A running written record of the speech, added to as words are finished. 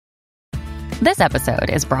This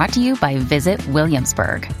episode is brought to you by Visit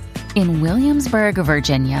Williamsburg. In Williamsburg,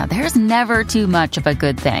 Virginia, there's never too much of a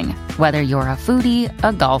good thing. Whether you're a foodie,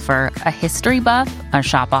 a golfer, a history buff, a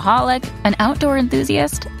shopaholic, an outdoor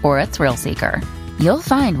enthusiast, or a thrill seeker, you'll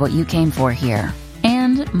find what you came for here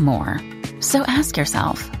and more. So ask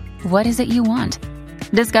yourself, what is it you want?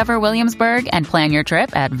 Discover Williamsburg and plan your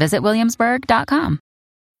trip at visitwilliamsburg.com.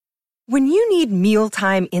 When you need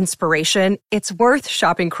mealtime inspiration, it's worth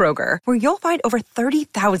shopping Kroger, where you'll find over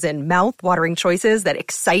 30,000 mouth-watering choices that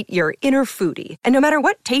excite your inner foodie. And no matter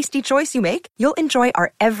what tasty choice you make, you'll enjoy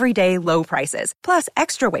our everyday low prices, plus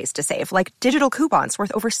extra ways to save, like digital coupons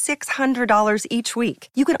worth over $600 each week.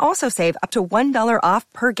 You can also save up to $1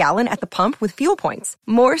 off per gallon at the pump with fuel points.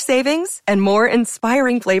 More savings and more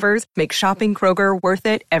inspiring flavors make shopping Kroger worth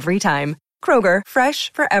it every time. Kroger,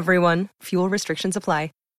 fresh for everyone. Fuel restrictions apply.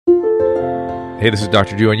 Hey, this is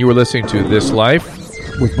Dr. Drew, and you were listening to This Life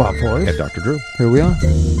with Bob Forrest and Dr. Drew. Here we are.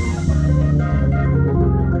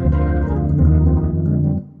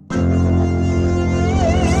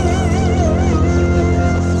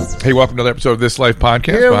 Hey, welcome to another episode of This Life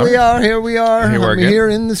podcast. Here Bob. we are. Here we are. Here I'm here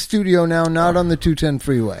in the studio now, not on the 210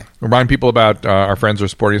 freeway. Remind people about our friends who are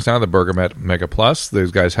supporting us now, the Bergamet Mega Plus.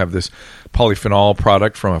 Those guys have this polyphenol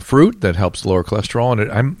product from a fruit that helps lower cholesterol,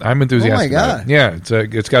 and I'm enthusiastic. Oh my God! About it. Yeah,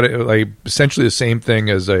 it's got essentially the same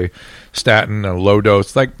thing as a statin, a low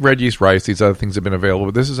dose, like red yeast rice. These other things have been available,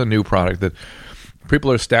 but this is a new product that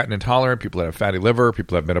people are statin intolerant, people that have fatty liver,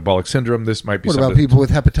 people that have metabolic syndrome. This might be. What about people with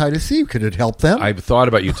hepatitis C? Could it help them? I thought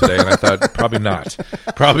about you today, and I thought probably not.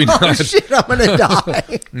 Probably not. Oh shit! I'm gonna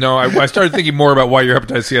die. No, I started thinking more about why your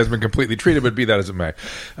hepatitis C has been completely treated, but be that as it may,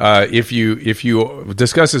 if you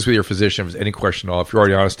discuss this with your physician, if there's any question at all, if you're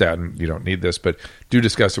already on a statin, you don't need this, but do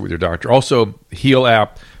discuss it with your doctor. Also, Heal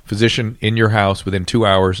app, physician in your house within 2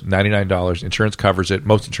 hours, $99. Insurance covers it.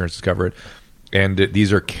 Most insurances cover it. And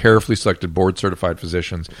these are carefully selected, board-certified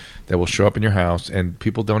physicians that will show up in your house. And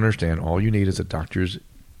people don't understand. All you need is a doctor's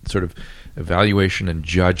sort of evaluation and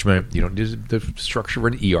judgment. You don't need the structure of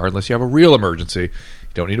an ER unless you have a real emergency. You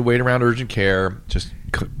don't need to wait around urgent care. Just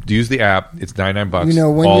use the app. It's $99. You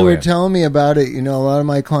know, when you were telling me about it, you know, a lot of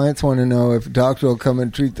my clients want to know if a doctor will come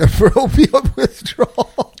and treat them for opioid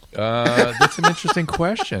withdrawal. That's an interesting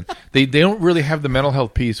question. They don't really have the mental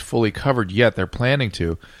health piece fully covered yet. They're planning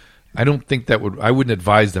to. I don't think I wouldn't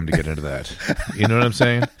advise them to get into that. You know what I'm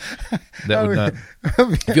saying? That would not.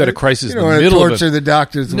 If you had a crisis in the middle torture the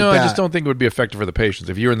doctors. No, I just don't think it would be effective for the patients.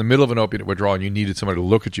 If you're in the middle of an opiate withdrawal and you needed somebody to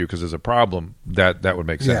look at you because there's a problem, that would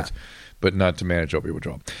make sense. Yeah. But not to manage opiate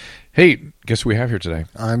withdrawal. Hey, guess who we have here today?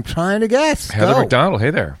 I'm trying to guess. Heather McDonald.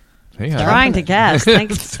 Hey there. Hey, trying to guess.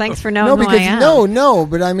 Thanks for knowing who I am. No,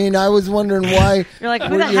 but I mean, I was wondering why you're like,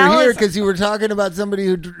 who the hell here is... because you were talking about somebody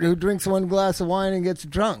who drinks one glass of wine and gets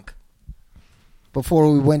drunk.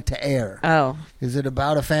 Before we went to air. Oh. Is it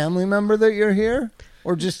about a family member that you're here?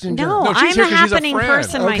 Or just in general? No, I'm a happening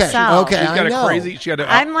person myself. Okay, she's got a crazy...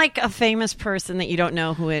 I'm like a famous person that you don't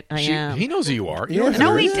know who I am. He knows who you are. Yes,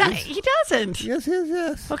 no, he doesn't.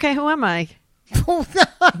 Yes. Okay, who am I? I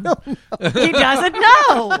don't know. He doesn't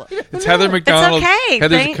know. It's Heather McDonald. It's okay.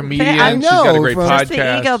 Heather's a comedian. I know. She's got a great podcast. Just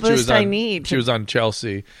the ego boost I need. She was on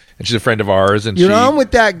Chelsea, and she's a friend of ours. And you're on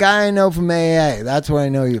with that guy I know from AA. That's where I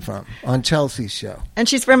know you from, on Chelsea's show. And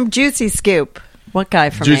she's from Juicy Scoop. What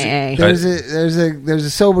guy from AA? There's a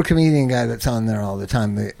sober comedian guy that's on there all the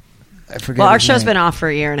time. I forget. Well, our his show's name. been off for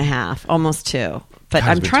a year and a half, almost 2. But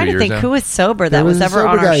Has I'm been trying 2 to think years now. who is sober that There was ever a sober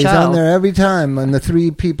on our guy. show. He's on there every time on the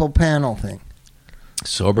 3 people panel thing.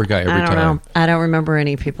 Sober guy every I don't time. know. I don't remember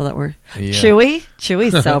any people that were. Yeah. Chewy's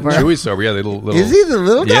Chewie's sober. sober. Yeah, little. Is he the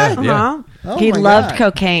little guy? Yeah. Oh he my loved God.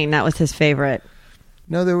 cocaine. That was his favorite.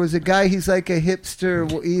 No, there was a guy. He's like a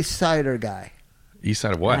hipster East Sider guy. East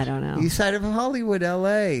side of what? I don't know. East side of Hollywood,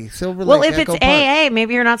 L.A. Silver Well, Lake, if Echo it's Park. AA,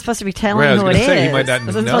 maybe you're not supposed to be telling Right, I was who it gonna say, is. he might not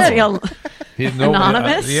Is it know. supposed to be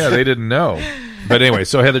anonymous? Yeah, they didn't know. But anyway,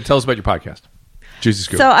 so Heather, tell us about your podcast, Juicy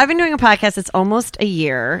Scoop. So I've been doing a podcast. It's almost a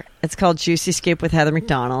year. It's called Juicy Scoop with Heather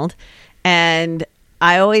McDonald. And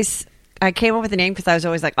I came up with the name because I was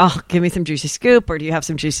always like, oh, give me some Juicy Scoop, or do you have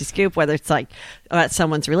some Juicy Scoop, whether it's like about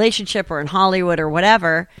someone's relationship or in Hollywood or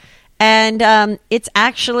whatever. And it's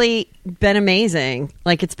actually been amazing.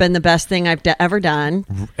 Like, it's been the best thing I've ever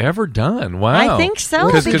done. Ever done? Wow. I think so.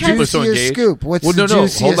 Because Because people are so Juiciest engaged. scoop. What's well, the no,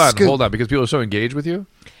 juiciest scoop? hold on. Because people are so engaged with you.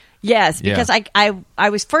 Yes, Yeah. because I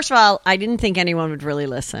was, first of all, I didn't think anyone would really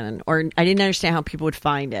listen, or I didn't understand how people would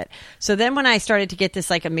find it. So then when I started to get this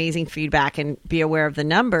like amazing feedback and be aware of the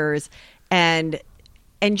numbers, and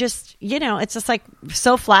and just, it's just like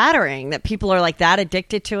so flattering that people are like that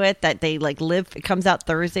addicted to it, that they like live. It comes out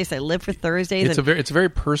Thursdays. They live for Thursdays. It's a very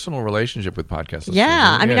personal relationship with podcasts.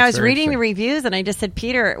 Yeah. I mean, I was reading the reviews and I just said,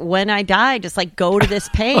 Peter, when I die, just like go to this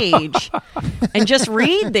page and just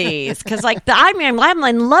read these. Cause like, I'm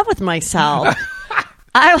in love with myself.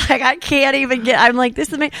 I can't even I'm like,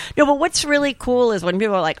 this is me. No, but what's really cool is when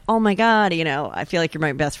people are like, oh my God, I feel like you're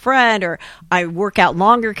my best friend, or I work out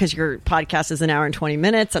longer because your podcast is an hour and 20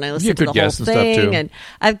 minutes and I listen to the whole thing. And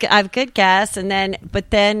I've good guests. But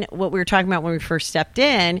then what we were talking about when we first stepped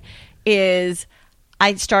in is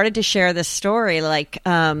I started to share this story like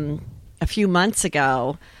a few months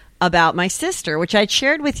ago about my sister, which I'd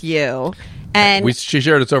shared with you. And she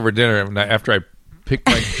shared us over dinner after I picked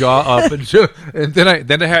my jaw up and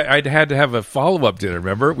then I had to have a follow-up dinner.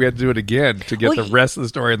 Remember, we had to do it again to get the rest of the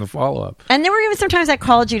story in the follow-up. And there were even sometimes I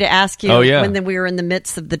called you to ask you when we were in the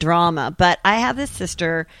midst of the drama. But I have this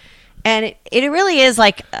sister, and it really is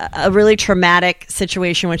like a really traumatic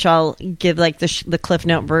situation, which I'll give like the Cliff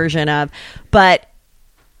Note version of. But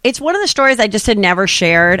it's one of the stories I just had never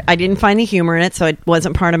shared. I didn't find the humor in it, so it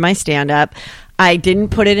wasn't part of my stand-up. I didn't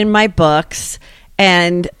put it in my books,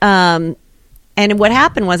 and what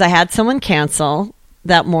happened was I had someone cancel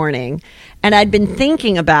that morning, and I'd been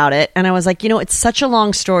thinking about it, and I was like, it's such a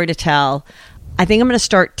long story to tell. I think I'm going to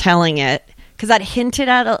start telling it, because I'd hinted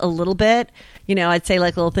at it a little bit. I'd say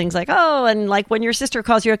like little things like, oh, and like when your sister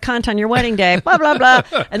calls you a cunt on your wedding day, blah, blah, blah.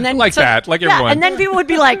 And then everyone. And then people would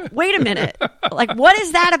be like, wait a minute, like, what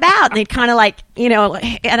is that about? And they'd kind of like,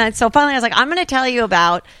 so finally I was like, I'm going to tell you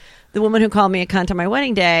about the woman who called me a cunt on my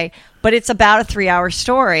wedding day, but it's about a 3-hour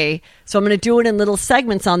story. So I'm going to do it in little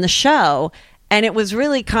segments on the show. And it was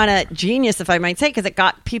really kind of genius, if I might say, because it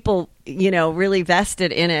got people, really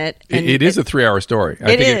vested in it. And it is a 3-hour story.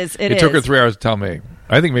 It took her 3 hours to tell me.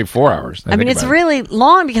 I think maybe 4 hours. I mean, it's really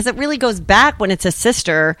long because it really goes back when it's a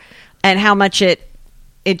sister and how much it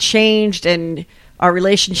changed and our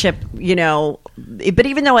relationship, But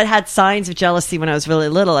even though it had signs of jealousy when I was really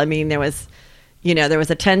little, I mean, there was a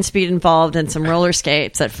 10-speed involved and some roller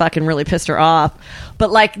skates that fucking really pissed her off.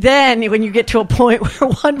 But like then when you get to a point where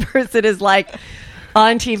one person is like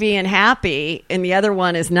on TV and happy and the other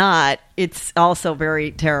one is not, it's also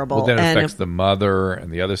very terrible. Well, then it affects the mother,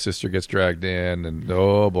 and the other sister gets dragged in, and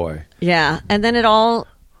oh boy. Yeah. And then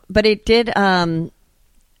it did,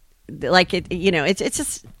 like it, it's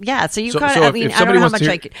just So you kind of. I mean, I don't know how much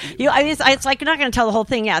I could. It's like you're not going to tell the whole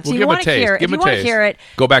thing yet. So you want to hear it. If you want to hear it,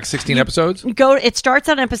 go back 16 episodes. It starts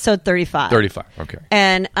on episode 35. 35. Okay.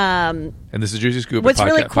 And this is Juicy Scoop. What's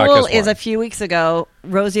really cool is a few weeks ago,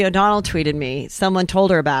 Rosie O'Donnell tweeted me. Someone told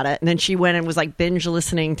her about it, and then she went and was like binge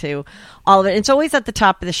listening to all of it. It's always at the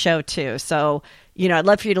top of the show too. So I'd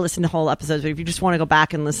love for you to listen to whole episodes, but if you just want to go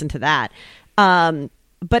back and listen to that,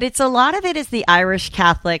 but it's a lot of it is the Irish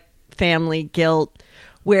Catholic family guilt,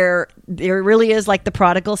 where there really is like the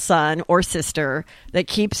prodigal son or sister that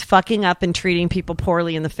keeps fucking up and treating people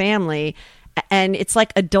poorly in the family, and it's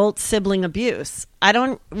like adult sibling abuse. I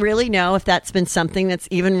don't really know if that's been something that's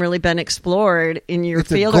even really been explored in your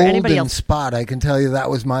field or anybody else. It's a golden spot. I can tell you that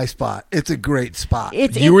was my spot. It's a great spot.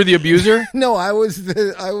 You were the abuser? No, I was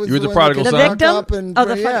the prodigal son. The victim? Up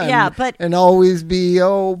and, and always be,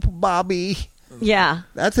 Bobby. Yeah,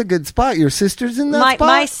 that's a good spot. Your sister's in that spot?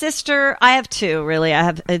 My sister, I have two. Really, I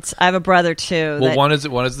have a brother too. Well, one is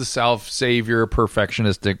the self-savior,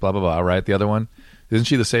 perfectionistic, blah blah blah. Right, the other one, isn't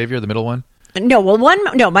she the savior? The middle one? No, well,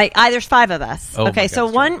 there's 5 of us. Oh, okay, so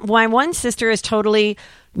one sister is totally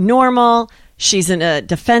normal. She's a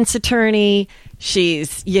defense attorney.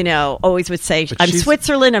 She's always would say, "I'm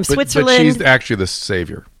Switzerland. I'm Switzerland." But she's actually the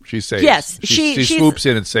savior. She saves. Yes, she swoops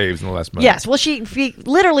in and saves in the last minute. Yes, well, she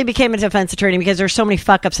literally became a defense attorney because there's so many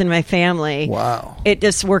fuck ups in my family. Wow, it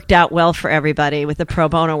just worked out well for everybody with the pro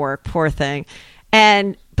bono work. Poor thing,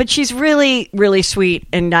 but she's really, really sweet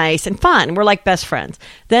and nice and fun. We're like best friends.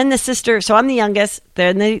 Then the sister. So I'm the youngest.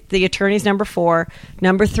 Then the attorney's number 4.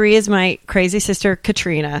 Number 3 is my crazy sister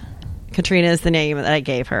Katrina. Katrina is the name that I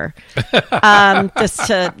gave her. Just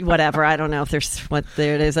to whatever. I don't know if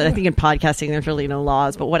there it is. I think in podcasting there's really no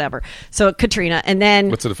laws, but whatever. So Katrina, and then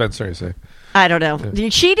what's the defense attorney say? I don't know. Yeah.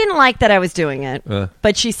 She didn't like that I was doing it,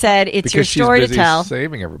 but she said it's your story to tell.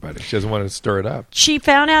 Saving everybody. She doesn't want to stir it up. She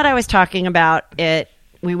found out I was talking about it.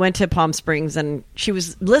 We went to Palm Springs, and she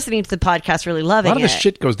was listening to the podcast, really loving it. A lot of this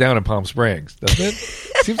shit goes down in Palm Springs, doesn't it?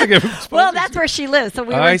 Seems like well, that's where she lives. So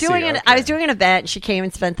we were doing it. Okay. I was doing an event. She came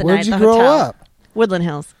and spent the night at the hotel. Where'd you grow up? Woodland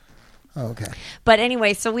Hills. Oh, okay. But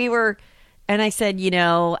anyway, so we were, and I said,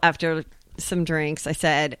 after some drinks, I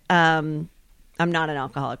said, I'm not an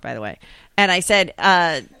alcoholic, by the way. And I said,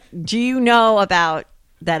 do you know about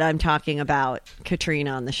that I'm talking about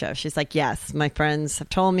Katrina on the show. She's like, yes, my friends have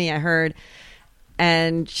told me, I heard.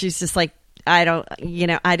 And she's just like, I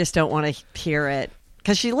just don't want to hear it.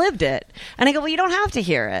 Because she lived it. And I go, well, you don't have to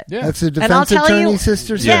hear it. Yeah. That's a And I'll defense tell attorney you,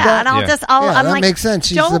 sister said yeah, that? and I'm that like, makes sense.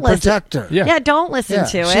 She's don't the listen. protector. Yeah. Don't listen Yeah.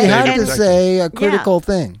 to it. She had And- to say a critical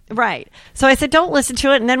thing. Right. So I said, don't listen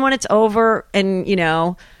to it. And then when it's over and,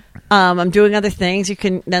 I'm doing other things, you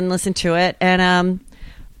can then listen to it. And,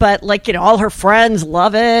 but all her friends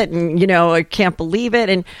love it and, I can't believe it.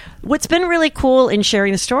 And what's been really cool in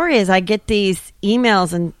sharing the story is I get these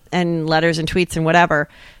emails and letters and tweets and whatever.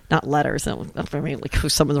 Not letters. I mean, like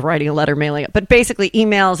someone's writing a letter, mailing it, but basically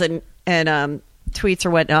emails and tweets or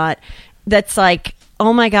whatnot. That's like,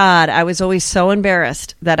 oh my God, I was always so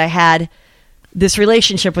embarrassed that I had this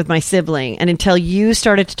relationship with my sibling. And until you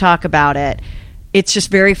started to talk about it, it's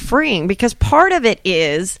just very freeing because part of it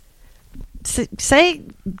is say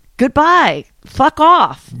goodbye, fuck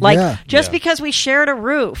off. Because we shared a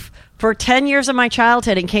roof for 10 years of my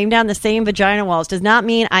childhood and came down the same vagina walls does not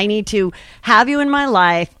mean I need to have you in my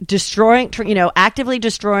life actively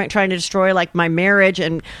trying to destroy like my marriage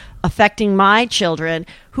and affecting my children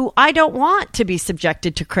who I don't want to be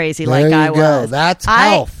subjected to crazy There like I you go. was. That's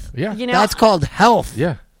health. Yeah. That's called health.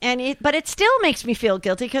 Yeah. But it still makes me feel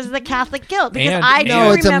guilty because of the Catholic guilt. Because And- I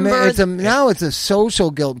No, do remember. now it's a social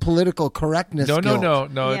guilt, political correctness guilt. No.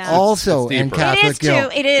 Yeah. It's Also deeper. in Catholic It is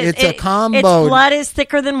guilt. too. It is. It's a combo. Its blood is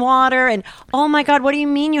thicker than water, and oh my God, what do you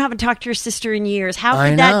mean you haven't talked to your sister in years? How I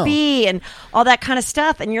could know. that be? And all that kind of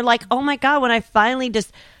stuff. And you're like, oh my God, when I finally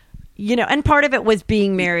just, and part of it was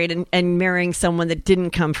being married and marrying someone that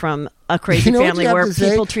didn't come from a crazy You know what family you have where to say?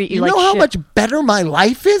 people treat you You like know how shit. much better my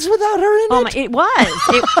life is without her in Oh it? my, it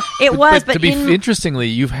was. It was. But to be in, interestingly,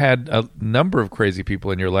 you've had a number of crazy people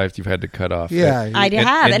in your life you've had to cut off. Yeah. I And-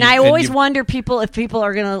 have, and you- I and always you've- wonder if people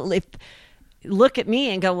are gonna look at me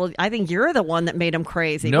and go, "Well, I think you're the one that made them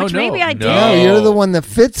crazy." No, Which no, maybe I no. did. No, you're the one that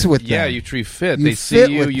fits with Yeah, them. you tree fit. You They see fit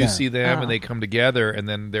you, with you them. see them, Oh. and they come together, and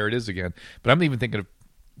then there it is again. But I'm even thinking of,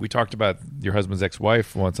 we talked about your husband's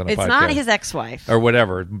ex-wife once on a It's podcast. not his ex-wife. Or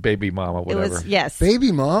whatever, baby mama, It whatever. was yes.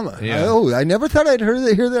 Baby mama. Yeah. I never thought I'd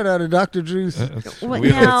hear that out of Dr. Drew's. Well, We-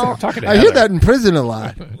 no. I'm talking to I hear Heather. that in prison a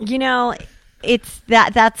lot. It's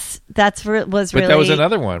that's was really. But that was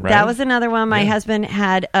another one, right? That was another one. My Yeah. husband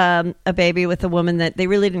had a baby with a woman that they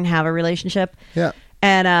really didn't have a relationship. Yeah.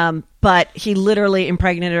 And but he literally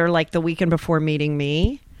impregnated her like the weekend before meeting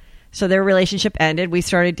me. So their relationship ended. We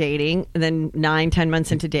started dating, and then 9-10 months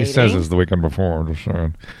into dating. He says it's the weekend before. I'm just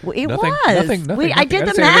saying. Well, it Nothing- was. nothing- I did I the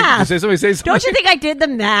didn't say anything. math. Did somebody say Don't you something? think I did the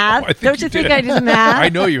math? Oh, I think Don't you think did. I did the math? I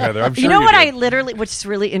know you, Heather. I'm sure You know what? did. I literally, what's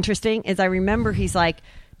really interesting is I remember he's like,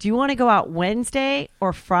 "Do you want to go out Wednesday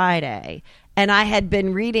or Friday?" And I had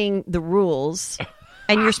been reading the rules,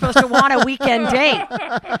 and you're supposed to want a weekend date.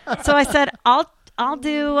 So I said, "I'll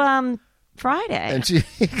do Friday." And she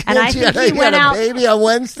And I think he went had a out- baby on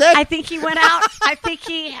Wednesday. I think he went out. I think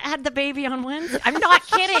he had the baby on Wednesday. I'm not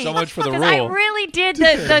kidding. So much for the 'Cause I rule. really did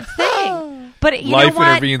the thing. But you Life know what?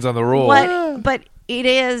 intervenes on the rule. But it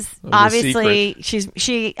is was a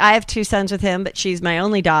obviously I have 2 sons with him, but she's my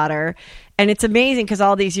only daughter. And it's amazing because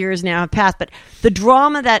all these years now have passed. But the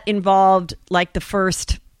drama that involved like the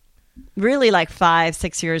first really like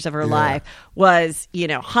 5-6 years of her life was,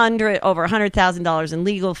 over $100,000 in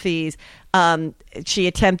legal fees. She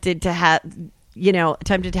attempted to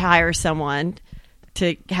hire someone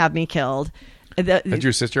to have me killed. Had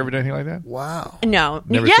your sister ever done anything like that? Wow. No.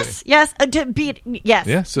 Never Yes. To beat. Yes.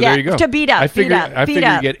 Yeah, so there you go. To beat up. I figured beat you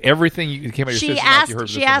up. get everything you came out of your She sister's mouth. You heard asked.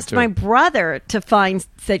 this She one, asked too. my brother to find.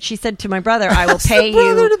 She said to my brother, "I will pay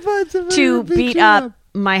brother you to find somebody to to beat beat you up up."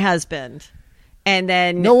 my husband." And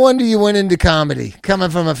then, No wonder you went into comedy, coming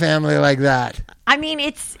from a family like that. I mean,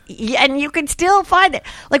 and you can still find it.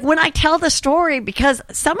 Like when I tell the story, because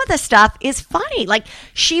some of the stuff is funny. Like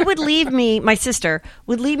she would leave me, my sister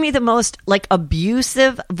would leave me the most like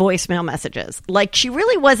abusive voicemail messages. Like she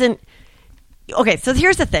really wasn't. Okay, so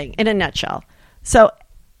here's the thing in a nutshell. So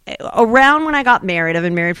around when I got married, I've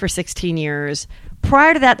been married for 16 years.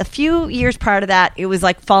 Prior to that, a few years prior to that, it was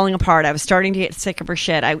like falling apart. I was starting to get sick of her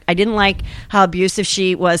shit. I didn't like how abusive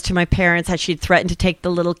she was to my parents, how she'd threatened to take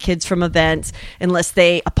the little kids from events unless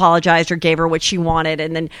they apologized or gave her what she wanted.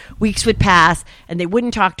 And then weeks would pass and they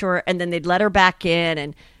wouldn't talk to her, and then they'd let her back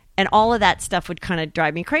in, and all of that stuff would kind of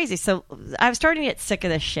drive me crazy. So I was starting to get sick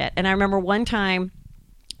of this shit. And I remember one time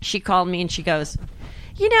she called me and she goes,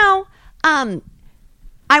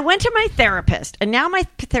 I went to my therapist, and now my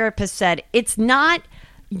therapist said it's not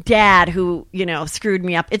dad who, screwed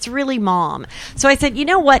me up. It's really mom. So I said, you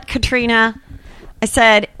know what, Katrina? I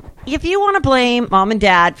said, if you want to blame mom and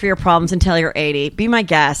dad for your problems until you're 80, be my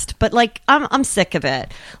guest. But like, I'm sick of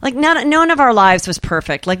it. Like, none of our lives was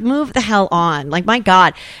perfect. Like, move the hell on. Like, my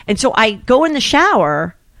God. And so I go in the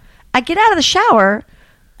shower. I get out of the shower,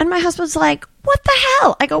 and my husband's like, "What the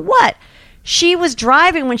hell?" I go, "What?" She was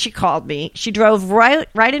driving when she called me. She drove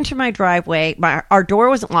right into my driveway. Our door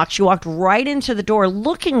wasn't locked. She walked right into the door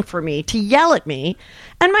looking for me to yell at me.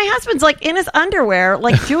 And my husband's like in his underwear,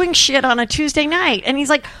 like doing shit on a Tuesday night. And he's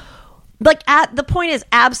like at the point is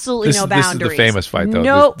absolutely no boundaries. This is the famous fight,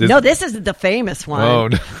 though. No, this isn't the famous one. Oh,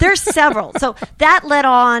 no. There's several. So that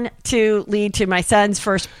lead to my son's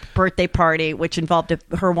first birthday party, which involved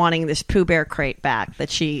her wanting this Pooh Bear crate back that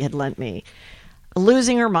she had lent me.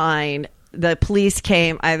 Losing her mind. The police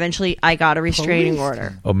came. I got a restraining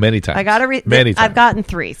order. Oh, many times. Many times. I've gotten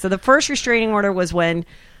 3. So the first restraining order was in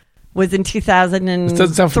 2003. This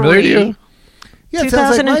doesn't sound familiar to you? Yeah, it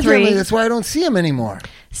sounds like my family. That's why I don't see him anymore.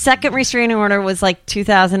 Second restraining order was like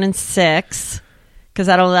 2006 because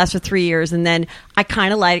that only lasted for 3 years, and then I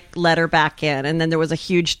kind of let her back in, and then there was a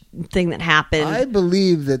huge thing that happened. I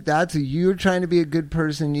believe you're trying to be a good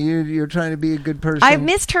person. You're trying to be a good person. I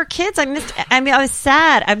missed her kids. I was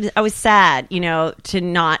sad. I was sad, to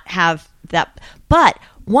not have that. But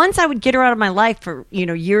once I would get her out of my life for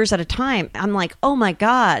years at a time, I'm like, oh my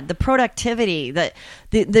God, the productivity, the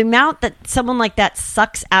amount that someone like that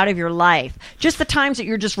sucks out of your life, just the times that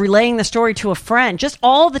you're just relaying the story to a friend, just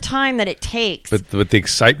all the time that it takes. But with the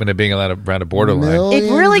excitement of being around a borderline,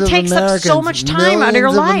 it really takes up so much time out of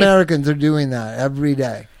your life. Americans are doing that every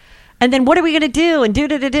day. And then what are we going to do? And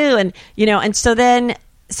and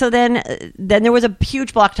so then there was a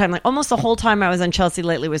huge block time, like almost the whole time I was on Chelsea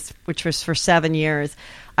Lately, which was for 7 years.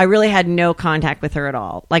 I really had no contact with her at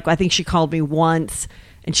all. Like, I think she called me once,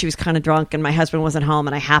 and she was kind of drunk, and my husband wasn't home,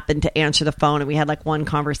 and I happened to answer the phone, and we had like one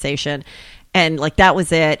conversation, and like that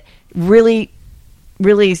was it. Really,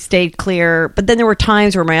 really stayed clear. But then there were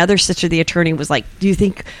times where my other sister, the attorney, was like, do you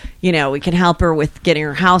think, we can help her with getting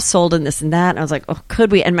her house sold and this and that? And I was like, oh,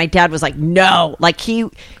 could we? And my dad was like, no. Like, he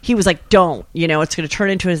was like, don't. It's going to turn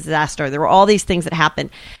into a disaster. There were all these things that happened.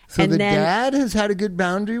 So and dad has had a good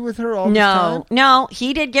boundary with her all this time? No,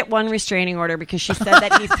 he did get one restraining order because she said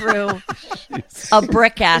that he threw a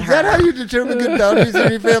brick at her. Is that how you determine good boundaries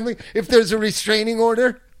in your family? If there's a restraining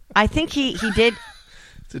order? I think he did.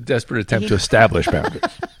 It's a desperate attempt to establish boundaries.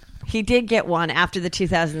 He did get one after the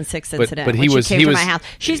 2006 incident. But he came to my house.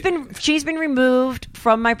 She's been removed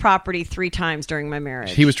from my property 3 times during my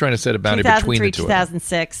marriage. He was trying to set a boundary between the two.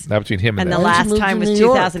 2006, not between him and the last time was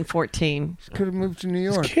 2014. Could have moved to New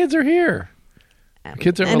York. His kids are here.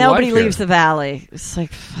 Kids are and nobody leaves the valley. It's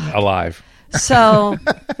like alive. So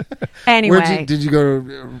anyway, did you go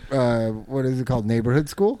to what is it called, neighborhood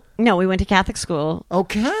school? No, we went to Catholic school. Oh,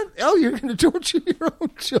 you're going to torture your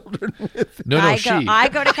own children with No, I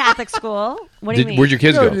go to Catholic school. What do you mean? Where'd your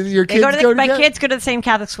kids go? My kids go to the same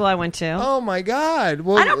Catholic school I went to. Oh my God!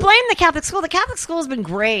 Well, I don't blame the Catholic school. The Catholic school has been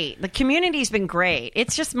great. The community's been great.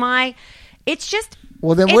 It's just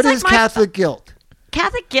Well, then what is Catholic guilt?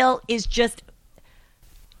 Catholic guilt is just.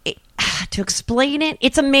 To explain it,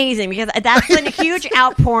 it's amazing because that's been a huge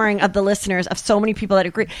outpouring of the listeners, of so many people that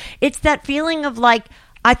agree. It's that feeling of like,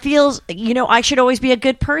 I feel, I should always be a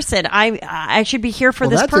good person. I should be here for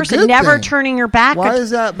this person, never turning your back. Why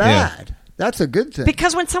is that bad? Yeah. That's a good thing.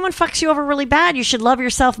 Because when someone fucks you over really bad, you should love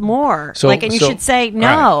yourself more. You should say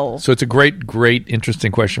no. Right. So it's a great, great,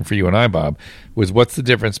 interesting question for you and I, Bob, was what's the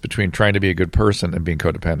difference between trying to be a good person and being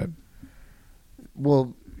codependent?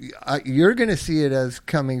 Well, you're going to see it as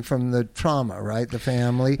coming from the trauma, right? The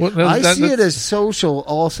family. Well, I see it as social,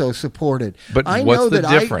 also supported. But I what's know the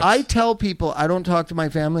that difference? I tell people I don't talk to my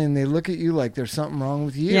family, and they look at you like there's something wrong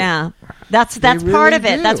with you. Yeah, that's really part of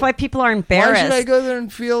it. do. That's why people are embarrassed. Why should I go there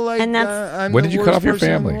and feel like I'm when the did you worst cut off your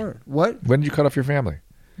person in the family? world? What? When did you cut off your family?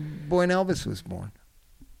 When Elvis was born.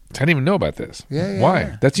 I didn't even know about this. Yeah. Why?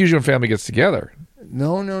 Yeah. That's usually when family gets together.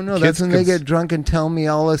 No. That's when they get drunk and tell me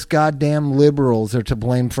all us goddamn liberals are to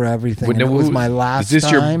blame for everything. And it was my last time. Is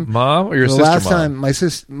this your mom or your sister last mom? time,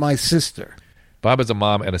 my sister. Bob is a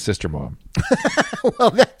mom and a sister mom.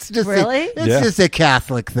 Well, that's just really? It's just a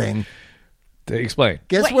Catholic thing. Explain.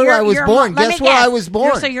 Guess where I was born. Guess where I was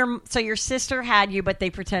born. So your sister had you, but they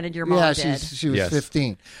pretended your mom did. Yeah, she was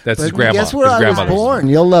 15. That's his grandma. Guess where I was born?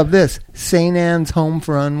 You'll love this. St. Anne's Home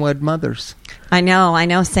for Unwed Mothers. I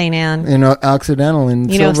know St. Anne. Occidental in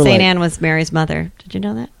Silver Lake. St. Anne was Mary's mother. Did you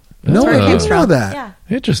know that? No, I didn't know that. Yeah.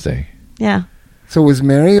 Interesting. Yeah. So was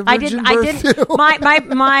Mary a I virgin didn't. birth too? I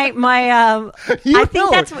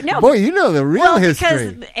think that's what. No, Boy, you know the real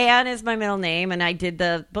history. Because Anne is my middle name, and I did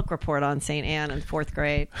the book report on St. Anne in 4th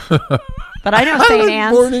grade. But I know St.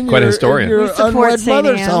 I was born in Anne's. Quite a historian. In your We support unwed St.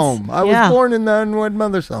 mother's Anne's. home. I Yeah. was born in the unwed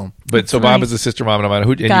mother's home. But so mom is the sister, mom, and mom.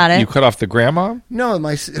 Who? And Got it. You cut off the grandma, No,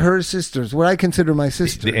 her sisters. What I consider my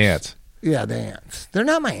sisters. the aunts. Yeah, the aunts. They're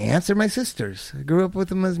not my aunts. They're my sisters. I grew up with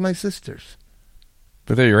them as my sisters.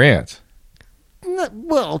 But they're your aunts.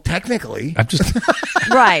 Well, technically. I'm just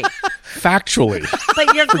Right. factually.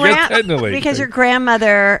 But your technically. because your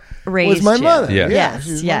grandmother raised Was my you. mother. Yeah. Yes,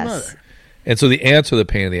 she was yes. my mother. And so the aunts are the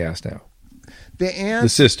pain in the ass now. The aunts, The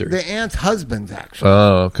sisters. The aunts' husbands, actually.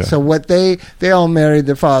 Oh, okay. So what they all married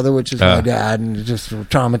their father, which is my Oh. dad, and just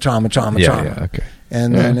trauma. yeah, okay.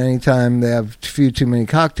 And then anytime they have a few too many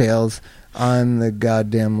cocktails, I'm the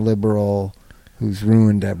goddamn liberal who's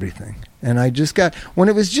ruined everything. And I just got, when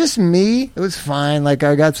it was just me, it was fine. Like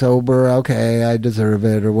I got sober, okay, I deserve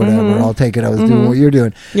it or whatever. I'll take it. I was doing what you're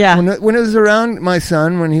doing. Yeah. When it was around my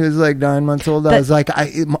son, when he was like 9 months old, I was like,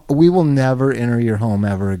 we will never enter your home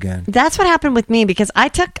ever again. That's what happened with me because I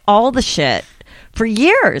took all the shit for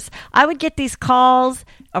years. I would get these calls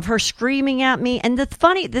of her screaming at me, and the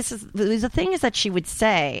thing is that she would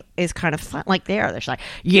say is kind of fun, like they're like,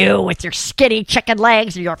 you with your skinny chicken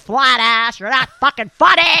legs and your flat ass, you're not fucking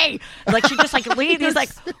funny. Like she just like leave these like,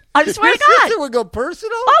 I swear Your to God. sister would go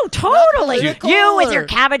personal? Oh, totally. Not You with political your or-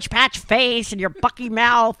 Cabbage Patch face and your Bucky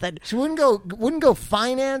mouth and She wouldn't go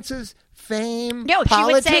finances, fame, no,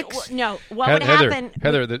 politics. she would say no. What would happen?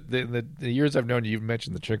 Heather, the years I've known you, you've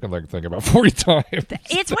mentioned the chicken leg thing about 40 times.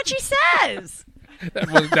 It's what she says.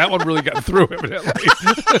 that one really got through, evidently.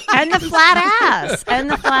 And the flat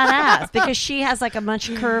ass because she has like a much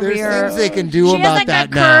curvier. There's things they can do she about has like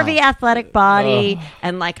that a now. curvy athletic body,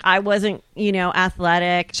 and like I wasn't,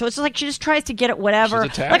 athletic. So it's like she just tries to get at whatever.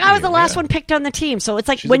 She's attacking Like I was you, the last yeah. one picked on the team. So it's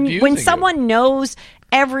like She's when abusing you. someone knows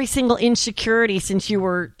every single insecurity since you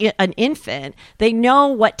were an infant, they know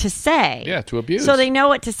what to say. Yeah, to abuse. So they know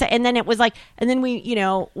what to say. And then it was like, and then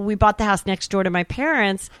we bought the house next door to my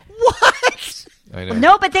parents. I know.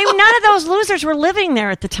 No, but none of those losers were living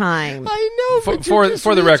there at the time. I know, but For you're just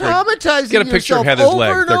the record, re-traumatizing get a picture of yourself Heather's over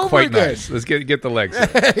legs. and They're over quite again. nice. Let's get the legs. Here,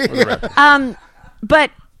 for the record.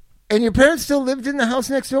 But And your parents still lived in the house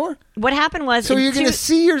next door? what happened was, So you're going to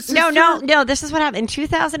see your sister? No. This is what happened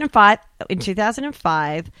in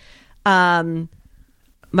 2005.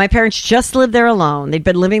 My parents just lived there alone. They'd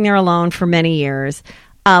been living there alone for many years.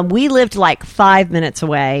 We lived like 5 minutes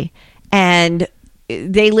away, and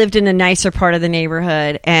they lived in a nicer part of the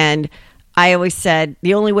neighborhood. And I always said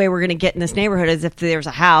the only way we're going to get in this neighborhood is if there's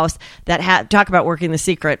a house that talk about working the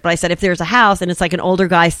secret. But I said if there's a house and it's like an older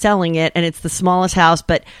guy selling it and it's the smallest house,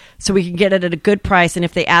 but so we can get it at a good price. And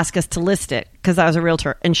if they ask us to list it, because I was a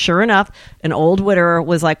realtor, and sure enough, an old widower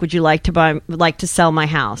was like, "Would you like to sell my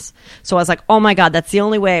house?" So I was like, "Oh my God, that's the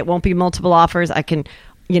only way. It won't be multiple offers. I can,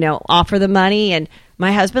 offer the money." And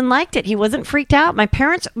my husband liked it. He wasn't freaked out. My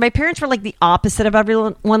parents were like the opposite of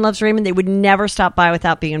Everyone Loves Raymond. They would never stop by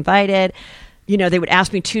without being invited. They would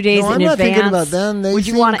ask me 2 days No, in I'm not advance. thinking about them. They Would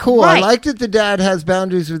you seem want cool. Right. I like that the dad has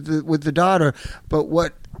boundaries with the daughter, but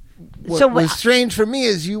what So was strange for me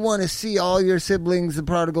is you want to see all your siblings, the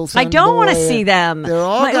prodigal son. I don't want to boy, see them. They're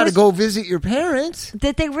all It got to was- go visit your parents.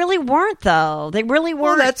 That they really weren't, though. They really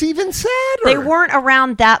Well, weren't. that's even sadder. They weren't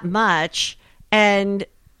around that much, and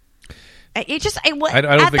it just. I don't at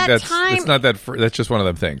think that that's time, it's not that. That's just one of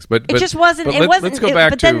them things. But It just wasn't- But it wasn't- Let's go it- back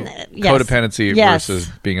but to then, yes. codependency Yes. versus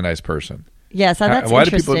being a nice person. Yes, that's Why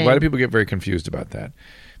interesting. do people get very confused about that?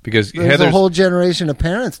 Because There's a whole generation of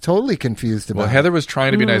parents totally confused about well, it. Heather was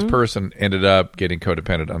trying to be a Mm-hmm. nice person, ended up getting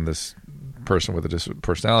codependent on this person with a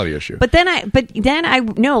personality issue. But then I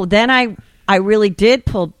really did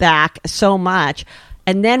pull back so much,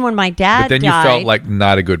 and then when my dad But then died, you felt like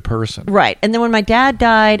not a good person. right, and then when my dad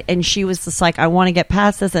died, and she was just like, I want to get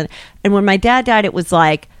past this, and when my dad died, it was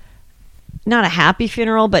like not a happy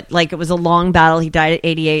funeral, but like it was a long battle. He died at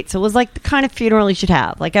 88, so it was like the kind of funeral you should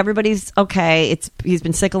have. Like everybody's okay. He's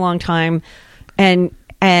been sick a long time, and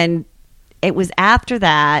it was after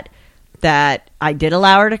that I did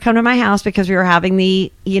allow her to come to my house because we were having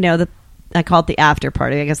I call it the after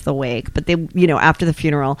party, I guess the wake, but after the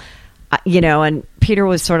funeral, and Peter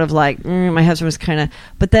was sort of like, my husband was kind of,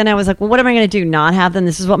 but then I was like, well, what am I going to do? Not have them?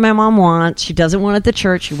 This is what my mom wants. She doesn't want it at the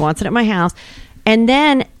church. She wants it at my house. And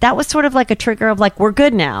then that was sort of like a trigger of like, we're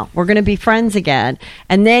good now. We're going to be friends again.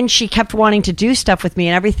 And then she kept wanting to do stuff with me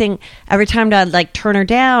and everything. Every time I'd like turn her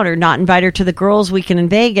down or not invite her to the girls' weekend in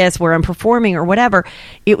Vegas where I'm performing or whatever,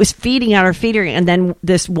 it was feeding on her. And then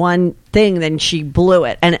this one thing, then she blew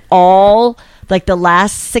it. And all like the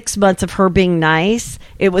last 6 months of her being nice,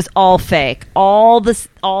 it was all fake. All the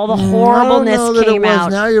horribleness I don't know that came it was.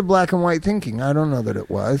 out. Now you're black and white thinking. I don't know that it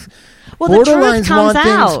was. Well, the truth comes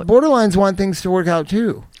out. Borderlines want things to work out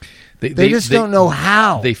too. They just don't know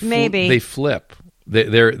how. Maybe. They flip.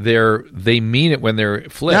 They mean it when they're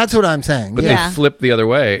flipped. That's what I'm saying. But Yeah. they flip the other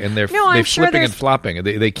way, and they're I'm sure flipping and there's- flopping.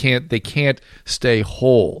 They can't stay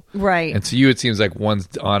whole. Right. And to you, it seems like one's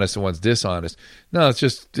honest and one's dishonest. No, it's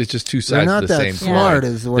just two sides not of the that same smart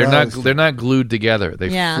coin. is what They're not glued together. They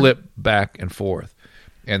Yeah. flip back and forth.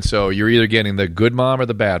 And so you're either getting the good mom or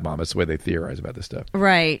the bad mom. That's the way they theorize about this stuff.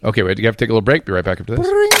 Right. Okay, wait. You have to take a little break. Be right back after this.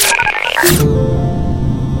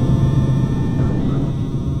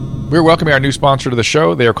 We're welcoming our new sponsor to the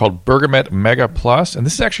show. They are called Bergamet Mega Plus, and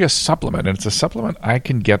this is actually a supplement, and it's a supplement I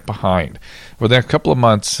can get behind. For the next couple of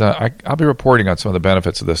months, I'll be reporting on some of the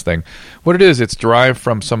benefits of this thing. What it is, it's derived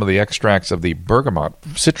from some of the extracts of the bergamot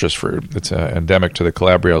citrus fruit. It's endemic to the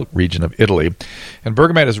Calabria region of Italy. And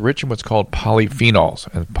bergamot is rich in what's called polyphenols,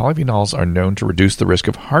 and polyphenols are known to reduce the risk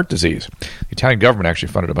of heart disease. The Italian government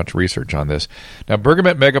actually funded a bunch of research on this. Now,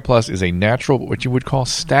 Bergamet Mega Plus is a natural, what you would call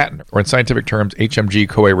statin, or in scientific terms,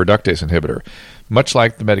 HMG-CoA reductase inhibitor, much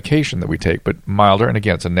like the medication that we take, but milder. And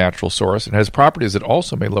again, it's a natural source. It has properties that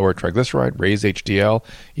also may lower triglyceride, raise HDL,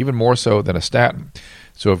 even more so than a statin.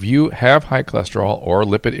 So if you have high cholesterol or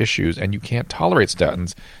lipid issues and you can't tolerate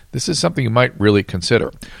statins, this is something you might really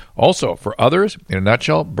consider. Also, for others, in a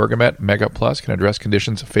nutshell, Bergamet Mega Plus can address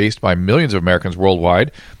conditions faced by millions of Americans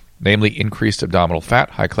worldwide, namely increased abdominal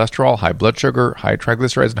fat, high cholesterol, high blood sugar, high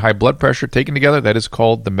triglycerides, and high blood pressure. Taken together, that is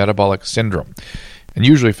called the metabolic syndrome. And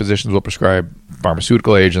usually physicians will prescribe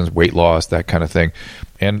pharmaceutical agents, weight loss, that kind of thing.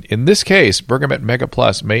 And in this case, Bergamet Mega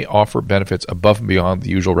Plus may offer benefits above and beyond the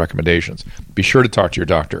usual recommendations. Be sure to talk to your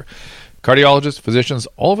doctor. Cardiologists, physicians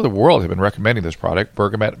all over the world have been recommending this product,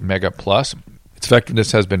 Bergamet Mega Plus. Its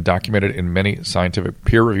effectiveness has been documented in many scientific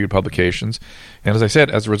peer-reviewed publications. And as I said,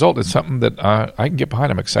 as a result, it's something that I can get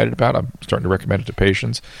behind. I'm excited about. I'm starting to recommend it to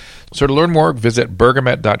patients. So to learn more, visit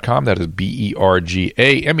bergamet.com. That is BERGAMET.com,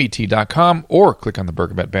 or click on the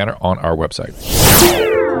Bergamet banner on our website.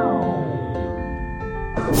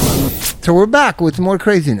 So we're back with more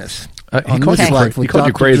craziness. He on called, This you, Life he with called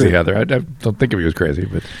you Dr. crazy, Drew. Heather. I don't think of you as crazy,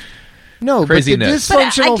 but No, Craziness. but the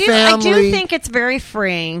But dysfunctional I family. do think it's very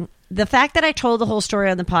freeing. The fact that I told the whole story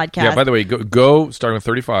on the podcast. yeah. By the way, go starting with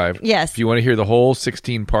 35. Yes. If you want to hear the whole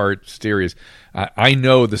 16-part series, I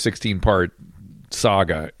know the 16-part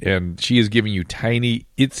saga, and she is giving you tiny,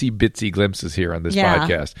 itsy bitsy glimpses here on this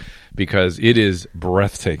podcast because it is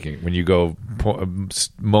breathtaking when you go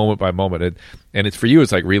moment by moment. And it's for you,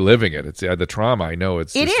 it's like reliving it. It's the trauma. I know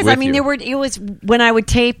it is. I mean, it was when I would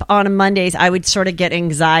tape on Mondays, I would sort of get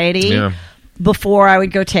anxiety before I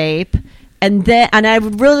would go tape. And I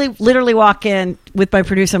would really literally walk in with my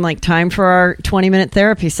producer. I'm like, time for our 20-minute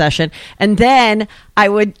therapy session. And then I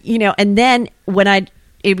would, and then when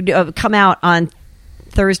it would come out on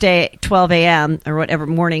Thursday, 12 a.m. or whatever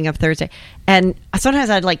morning of Thursday. And sometimes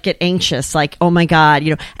I'd like get anxious, like, oh my God,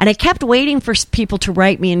 and I kept waiting for people to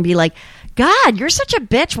write me and be like, God, you're such a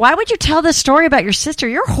bitch. Why would you tell this story about your sister?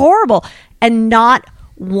 You're horrible. And not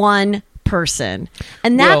one person.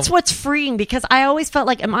 And that's what's freeing, because I always felt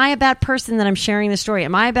like, am I a bad person that I'm sharing the story?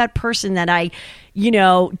 Am I a bad person that I,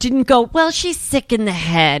 didn't go, well, she's sick in the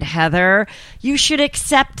head, Heather. You should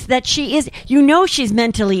accept that she is, she's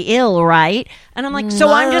mentally ill, right? And I'm like, so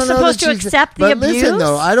I I'm just don't know supposed that to she's- accept the but abuse? listen,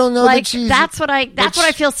 though, I don't know like, that she's... That's what I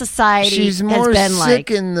feel society She's more has been sick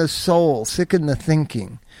like. in the soul, sick in the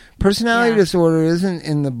thinking. Personality disorder isn't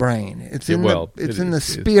in the brain. It's in the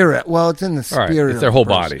spirit. Well, it's in the spirit. Right. It's their of whole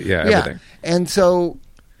the person. body. Yeah, everything. And so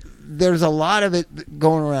there's a lot of it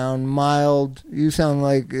going around. Mild. You sound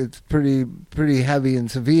like it's pretty heavy and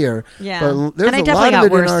severe. Yeah. But there's And I a definitely lot got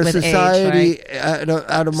of it in worse our with age, society right? at a Say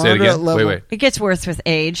it moderate again. level. Wait. It gets worse with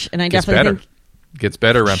age, and I Gets definitely better. think, Gets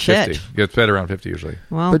better around Shit. 50. Gets better around 50 usually.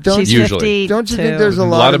 well, But don't- she's Usually. 50 Don't you think too. there's a A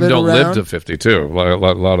lot lot of them it don't around? live to 50 too. A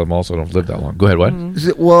lot of them also don't live that long. Go ahead.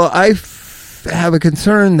 What? Well, I have a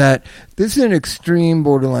concern that this is an extreme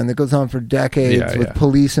borderline that goes on for decades with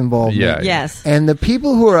police involvement. Yeah. Yes. And the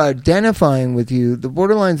people who are identifying with you, the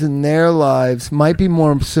borderlines in their lives might be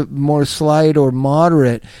more slight or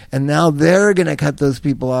moderate, and now they're going to cut those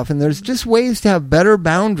people off. And there's just ways to have better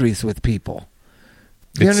boundaries with people.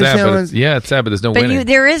 You It's sad, understand? but it's sad, but there's no But winning.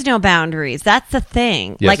 there is no boundaries. That's the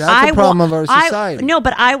thing. Yes. Like That's the problem of our society. No,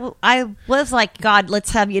 but I was like, God,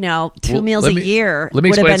 let's have 2 Well, meals let a me- year. Let me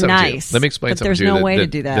would have explain been something to you. nice. Let me explain but something there's to you no way to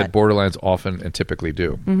do that. that borderlines often and typically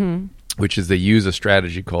do, which is they use a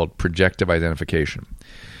strategy called projective identification,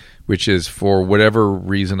 which is for whatever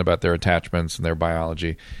reason about their attachments and their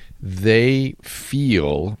biology, they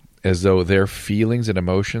feel as though their feelings and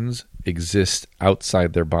emotions exist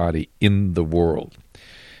outside their body in the world.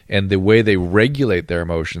 And the way they regulate their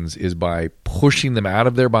emotions is by pushing them out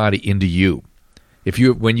of their body into you.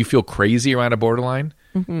 When you feel crazy around a borderline,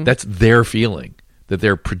 that's their feeling that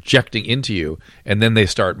they're projecting into you, and then they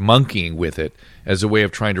start monkeying with it as a way of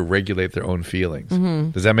trying to regulate their own feelings.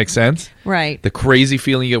 Does that make sense? Right. The crazy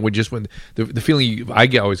feeling you get the feeling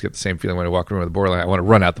always get the same feeling when I walk around with a borderline. I want to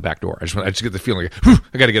run out the back door. I just get the feeling like,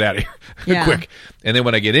 I got to get out of here quick. And then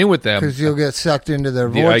when I get in with them, because you'll get sucked into their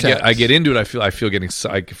vortex. I get into it. I feel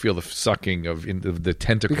the sucking of the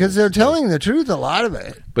tentacles because they're telling the truth, a lot of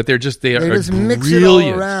it. But they just mix it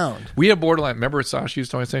brilliant. all around. We have borderline. Remember, Sasha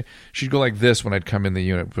used to always say she'd go like this when I'd come in the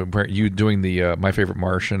unit. You doing the My Favorite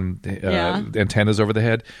Martian antennas over the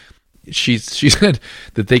head. She said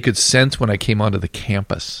that they could sense when I came onto the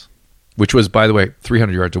campus, which was, by the way,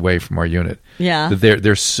 300 yards away from our unit. Yeah, that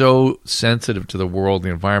they're so sensitive to the world, the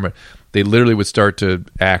environment. They literally would start to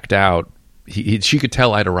act out. She could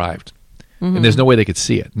tell I'd arrived, and there's no way they could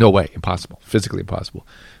see it. No way, impossible, physically impossible.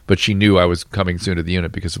 But she knew I was coming soon to the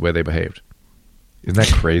unit because of the way they behaved. Isn't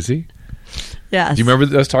that crazy? Yes. Do you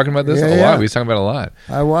remember us talking about this a lot? We was talking about it a lot.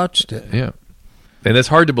 I watched it. Yeah. And that's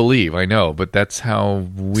hard to believe, I know, but that's how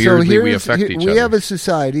weirdly we affect each other. We have a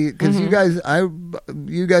society, because you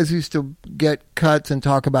guys used to get cuts and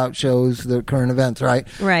talk about shows, the current events, right?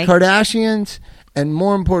 Right. Kardashians, and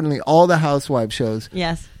more importantly, all the housewife shows.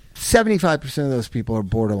 Yes. 75% of those people are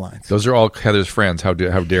borderlines. Those are all Heather's friends. How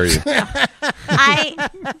dare you?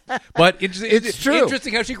 But it's true.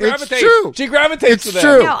 Interesting how she gravitates. It's true. She gravitates to It's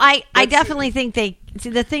them. true. No, I definitely think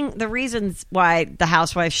the reasons why the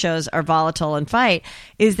housewife shows are volatile and fight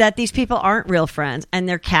is that these people aren't real friends, and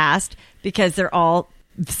they're cast because they're all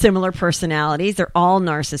similar personalities. They're all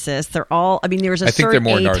narcissists. They're all. I mean, there's a I think certain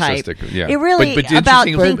they're more A-type. narcissistic. Yeah. It really But about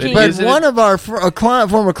interesting- thinking. But Isn't one it- of our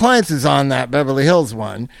former clients is on that Beverly Hills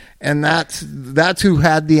one, and that's who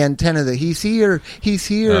had the antenna that he's here, he's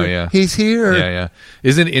here, Oh, yeah. he's here. Yeah.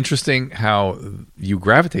 Isn't it interesting how you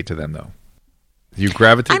gravitate to them, though? You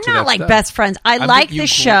gravitate I'm to not that like stuff. best friends. I like think the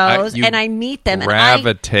shows you and I meet them.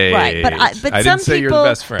 Gravitate. Right, but I some didn't say people, you're the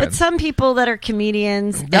best friend. But some people that are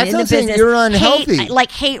comedians That's and not in the saying business you're unhealthy.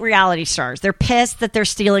 hate reality stars. They're pissed that they're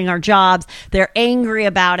stealing our jobs. They're angry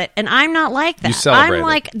about it, and I'm not like that. You celebrate I'm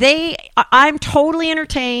like I'm totally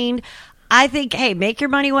entertained. I think, hey, make your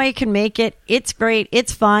money while you can make it. It's great.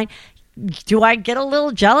 It's fine. Do I get a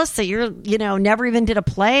little jealous that you're, never even did a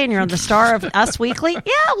play and you're on the star of Us Weekly?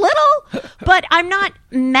 Yeah, a little. But I'm not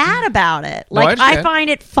mad about it. No, I Like, I understand. find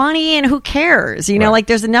it funny, and who cares? Right. Like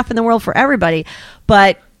there's enough in the world for everybody.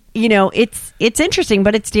 But, it's interesting,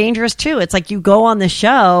 but it's dangerous too. It's like you go on the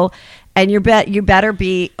show and you better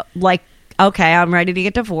be like, okay, I'm ready to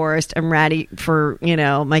get divorced. I'm ready for,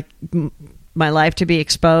 my life to be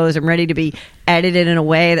exposed. I'm ready to be edited in a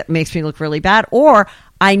way that makes me look really bad. Or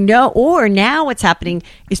now what's happening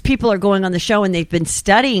is people are going on the show and they've been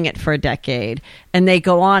studying it for a decade, and they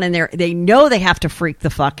go on and they know they have to freak the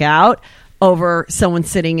fuck out over someone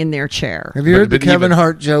sitting in their chair. Have you heard the But Kevin even-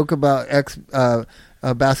 Hart joke about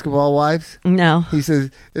basketball wives? No. He says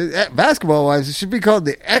basketball wives should be called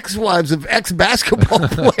the ex-wives of ex-basketball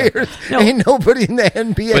players. Ain't nobody in the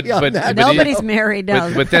NBA on that. Nobody's married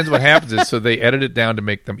now. But then what happens is, so they edit it down to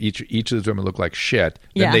make them each of those women look like shit.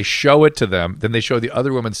 Then Yeah. they show it to them. Then they show the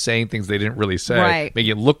other women saying things they didn't really say, Right.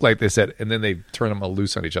 making it look like they said, and then they turn them all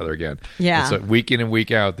loose on each other again. Yeah. And so week in and week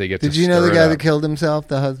out, they get. Did to you know the stir it guy up. that killed himself,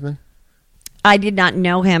 the husband? I did not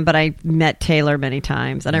know him, but I met Taylor many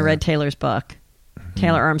times, and I read Taylor's book.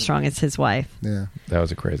 Taylor Armstrong is his wife. Yeah. That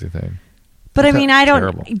was a crazy thing. But I mean,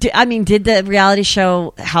 Terrible. did the reality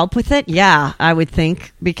show help with it? Yeah, I would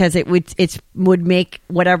think, because it would make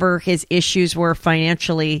whatever his issues were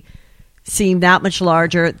financially seem that much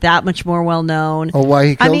larger, that much more well known. Oh, why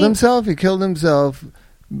he killed himself? He killed himself.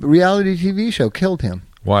 Reality TV show killed him.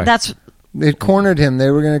 Why? It cornered him.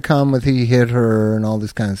 They were going to come with he hit her and all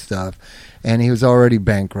this kind of stuff, and he was already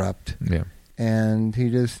bankrupt. Yeah. And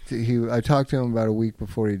I talked to him about a week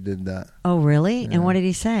before he did that. Oh, really? Yeah. And what did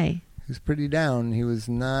he say? He was pretty down. He was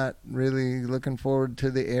not really looking forward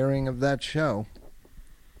to the airing of that show.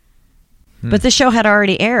 But the show had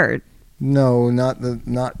already aired. No,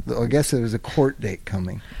 I guess there was a court date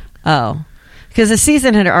coming. Oh, because the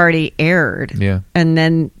season had already aired. Yeah. And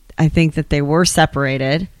then I think that they were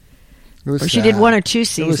separated. It was Or sad. she did 1 or 2 It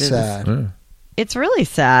seasons. was sad. Yeah. It's really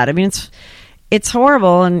sad. I mean, it's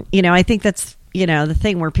horrible, and I think that's the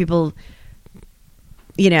thing where people,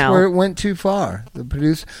 Where it went too far.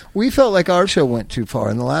 We felt like our show went too far.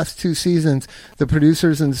 In the last 2 seasons, the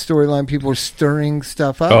producers and the storyline people were stirring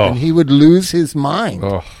stuff up, Oh. and he would lose his mind.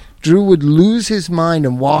 Oh. Drew would lose his mind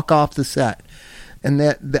and walk off the set. And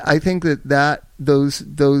I think that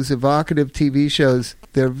those evocative TV shows,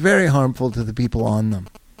 they're very harmful to the people on them.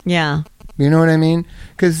 Yeah. You know what I mean?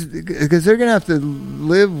 Because they're going to have to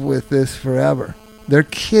live with this forever. Their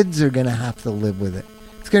kids are going to have to live with it.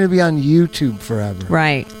 It's going to be on YouTube forever.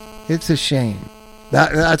 Right. It's a shame.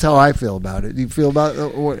 That's how I feel about it. Do you feel about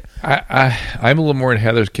it? I'm a little more in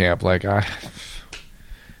Heather's camp. Like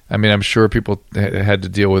I mean, I'm sure people had to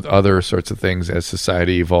deal with other sorts of things as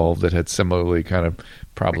society evolved that had similarly kind of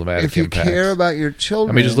problematic if you impacts. care about your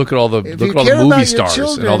children, I mean, just look at all the movie stars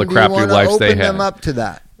and all the crappy lives they had. Open them up to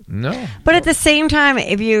that. No, but at the same time,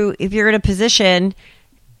 if you're in a position,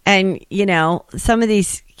 and some of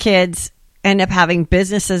these kids end up having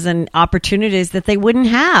businesses and opportunities that they wouldn't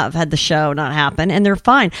have had the show not happen, and they're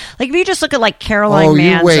fine. Like if you just look at like Caroline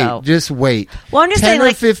Manzo. Just wait. Well, I'm just 10 saying, or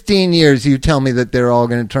like 15 years, you tell me that they're all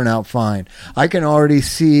going to turn out fine. I can already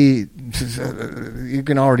see. You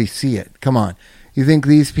can already see it. Come on, you think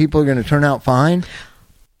these people are going to turn out fine?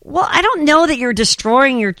 Well, I don't know that you're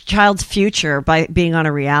destroying your child's future by being on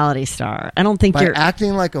a reality star. I don't think by you're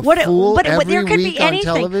acting like a fool every there could week be anything.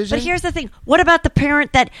 on television. But here's the thing: what about the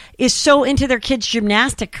parent that is so into their kid's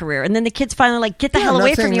gymnastic career, and then the kids finally like, get the hell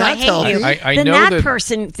away from you? I hate you. I then know that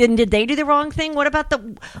person, then did they do the wrong thing? What about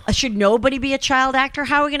should nobody be a child actor?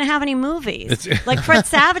 How are we going to have any movies? Like Fred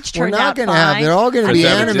Savage turned out fine. Have. They're all going to be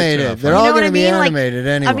animated. They're all going to be animated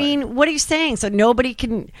anyway. I mean, what are you saying? So nobody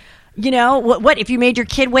can. What if you made your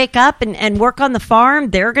kid wake up and work on the farm?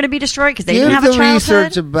 They're going to be destroyed because they didn't have a childhood.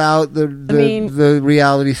 Research about the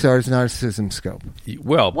reality stars narcissism scope.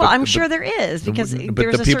 Well, I'm sure there is because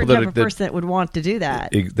there's a certain type of person that would want to do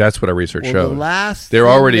that. That's what our research showed. The last they're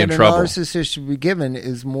already in trouble. A narcissist should be given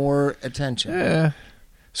is more attention. Yeah.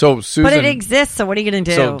 So Susan, but it exists. So what are you going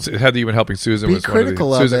to do? So Heather, you've been helping Susan. Be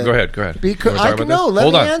critical of Susan, it. Go ahead. Let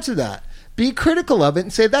me answer that. Be critical of it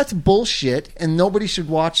and say that's bullshit and nobody should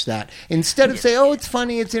watch that. Instead of say, oh, it's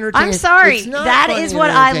funny, it's entertaining. I'm sorry. It's not that funny is what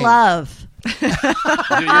I love. You're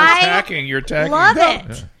attacking. Love it.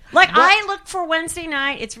 Yeah. Like I look for Wednesday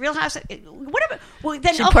night. It's Real House. Whatever. Well,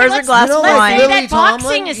 then she pours a glass of wine. Let's say that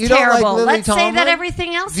boxing is terrible. Let's say that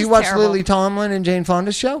everything else is terrible. Do you watch Lily Tomlin and Jane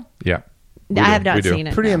Fonda's show? Yeah. I have not seen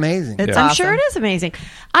it. Pretty amazing. I'm awesome. sure it is amazing.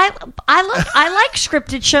 I like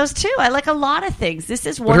scripted shows too. I like a lot of things. This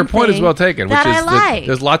is one. But her point is well taken. That which is I like.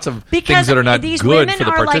 There's lots of because things that are not these good women for the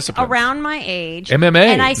are participants. Like around my age, MMA,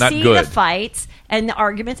 and I not see good. the fights and the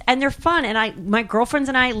arguments, and they're fun. And my girlfriends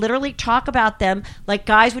and I literally talk about them like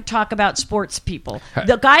guys would talk about sports people.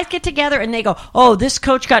 The guys get together and they go, "Oh, this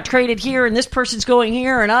coach got traded here, and this person's going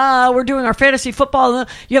here, and we're doing our fantasy football."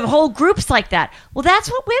 You have whole groups like that. Well, that's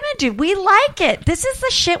what women do. We like it. This is the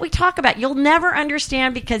shit we talk about. You'll never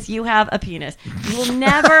understand because you have a penis. You will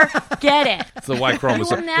never get it. It's the Y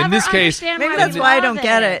chromosome. In this case, maybe that's why I don't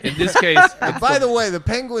get it. In this case, by the way, the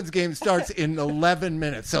Penguins game starts in 11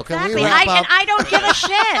 minutes. So can we wrap up? And I don't give a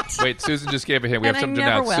shit. Wait, Susan just gave a hint. We have And something I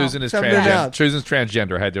to never announce. will. Susan is Something to transgender. announce. Susan's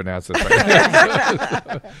transgender. I had to announce this.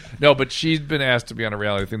 Right? No, but she's been asked to be on a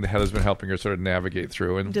reality thing that Heather's been helping her sort of navigate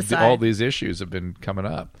through, and Decide. all these issues have been coming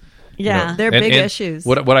up. Yeah. They're big issues.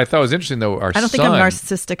 What I thought was interesting, though, I don't think I'm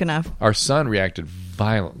narcissistic enough. Our son reacted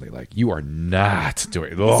violently, like, you are not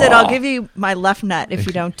doing it. He said, I'll give you my left nut if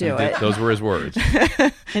you don't do it. Those were his words.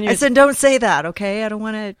 And I said, don't say that, okay? I don't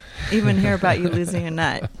want to even hear about you losing a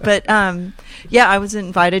nut. But, yeah, I was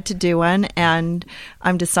invited to do one, and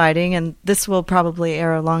I'm deciding, and this will probably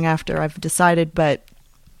air long after I've decided, but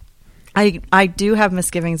I do have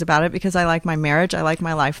misgivings about it because I like my marriage. I like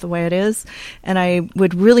my life the way it is. And I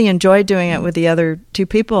would really enjoy doing it with the other two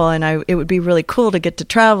people. And it would be really cool to get to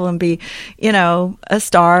travel and be, a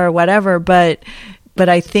star or whatever. But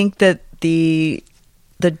I think that the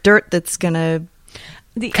dirt that's going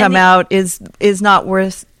to come out is not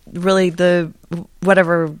worth really the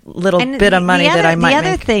whatever little bit of money that I might make. The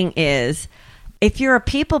other thing is, if you're a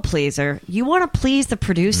people pleaser, you want to please the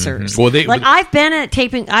producers. Mm-hmm. Well, I've been at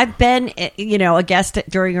taping. I've been, a guest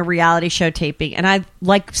during a reality show taping, and I'm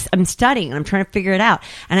studying and I'm trying to figure it out.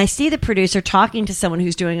 And I see the producer talking to someone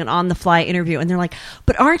who's doing an on-the-fly interview, and they're like,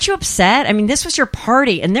 "But aren't you upset? I mean, this was your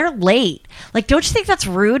party, and they're late. Like, don't you think that's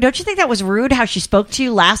rude? Don't you think that was rude how she spoke to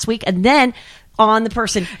you last week?" And then on the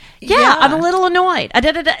person, yeah. I'm a little annoyed.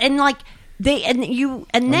 And like. You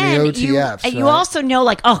also know,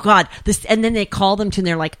 like, oh God, this, and then they call them to, and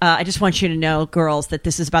they're like, I just want you to know, girls, that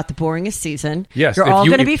this is about the boringest season. Yes, you're all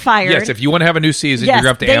going to be fired. Yes, if you want to have a new season, you're going to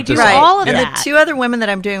have to amp this right. up. All of and that. the two other women that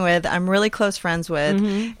I'm doing with, I'm really close friends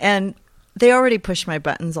with, and they already push my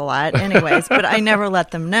buttons a lot anyways, but I never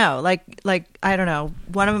let them know. Like I don't know,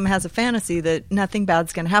 one of them has a fantasy that nothing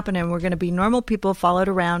bad's going to happen and we're going to be normal people followed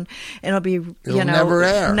around and it'll be, never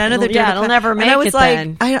air. None of the it'll never make and I was it like,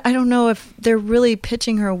 then. I don't know if they're really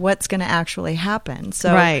pitching her what's going to actually happen.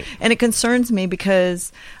 So, Right. And it concerns me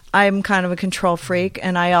because I'm kind of a control freak,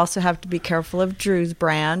 and I also have to be careful of Drew's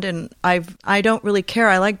brand. And I don't really care.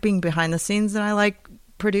 I like being behind the scenes, and I like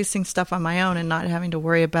producing stuff on my own and not having to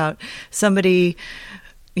worry about somebody,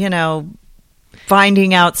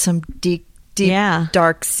 finding out some deep,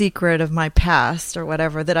 dark secret of my past or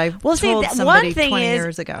whatever that I told somebody 20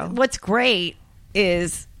 years ago. What's great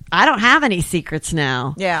is I don't have any secrets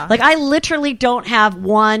now. Yeah. Like I literally don't have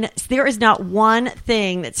one. There is not one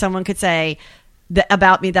thing that someone could say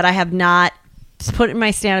about me that I have not put in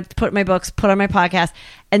my stand-up, put in my books, put on my podcast.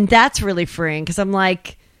 And that's really freeing because I'm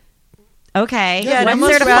like, okay, Yeah, what's I'd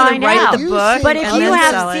there to rather find write out? the book But if and you then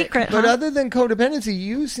have sell a it. secret, But other than codependency,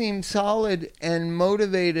 you seem solid and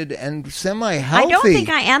motivated and semi-healthy. I don't think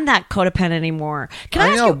I am that codependent anymore. Can I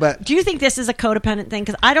ask you, but do you think this is a codependent thing?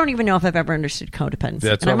 Because I don't even know if I've ever understood codependency.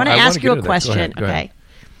 That's And I'm what- going to I ask wanna you get a into that. Go question. ahead, go ahead. Okay.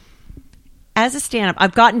 As a stand-up,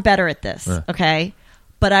 I've gotten better at this. Okay.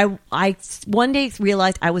 But I one day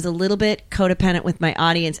realized I was a little bit codependent with my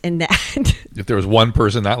audience in that. If there was one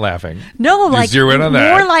person not laughing, No, you like zero in on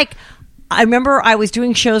that. more like I remember I was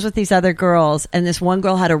doing shows with these other girls, and this one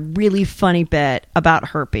girl had a really funny bit about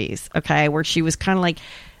herpes. Okay, where she was kind of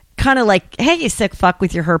like, "Hey, you sick fuck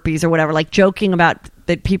with your herpes" or whatever, like joking about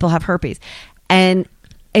that people have herpes. And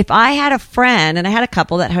if I had a friend, and I had a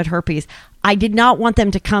couple that had herpes, I did not want them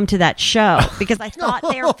to come to that show because I thought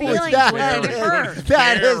their feelings would be hurt.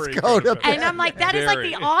 That is Very codependent. And I'm like, that is like Very.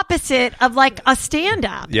 the opposite of like a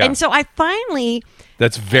stand-up. Yeah. And so I finally,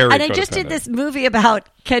 that's very. and I just did this movie about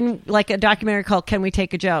like a documentary called "Can We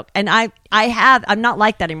Take a Joke?" And I'm not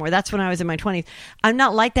like that anymore. That's when I was in my 20s. I'm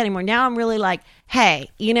not like that anymore. Now I'm really like, hey,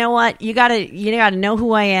 you know what? You gotta know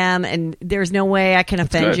who I am, and there's no way I can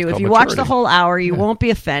offend good. you. If Called you watch maturity. the whole hour, you won't be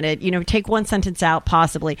offended. Take one sentence out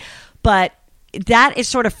possibly, but that is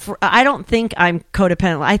sort of. I don't think I'm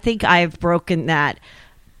codependent. I think I've broken that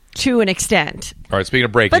to an extent. All right, speaking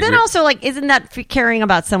of breaking, But then also, like, isn't that caring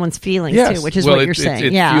about someone's feelings too? Which is what you're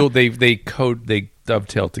saying. Yeah. They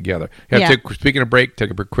dovetail together. Speaking of break,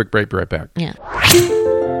 take a quick break. Be right back. Yeah.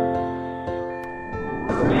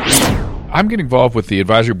 I'm getting involved with the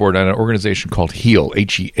advisory board on an organization called HEAL,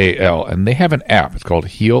 H-E-A-L, and they have an app. It's called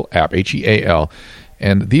HEAL app, H-E-A-L.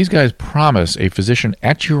 And these guys promise a physician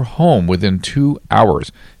at your home within 2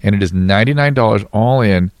 hours. And it is $99 all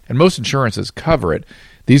in, and most insurances cover it.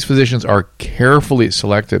 These physicians are carefully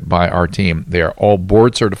selected by our team. They are all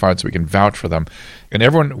board certified, so we can vouch for them. And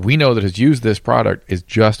everyone we know that has used this product is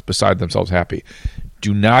just beside themselves happy.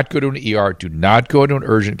 Do not go to an ER. Do not go to an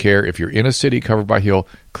urgent care. If you're in a city covered by HEAL,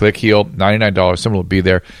 click HEAL, $99. Someone will be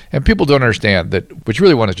there. And people don't understand that what you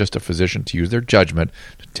really want is just a physician to use their judgment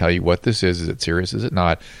to tell you what this is. Is it serious? Is it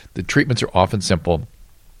not? The treatments are often simple.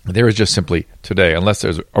 There is just simply today, unless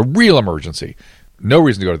there's a real emergency, no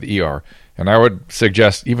reason to go to the ER. And I would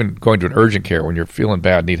suggest even going to an urgent care when you're feeling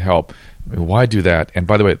bad, need help. I mean, why do that? And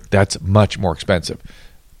by the way, that's much more expensive.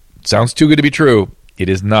 Sounds too good to be true. It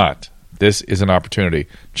is not. This is an opportunity.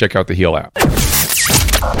 Check out the HEAL app.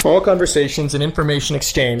 All conversations and information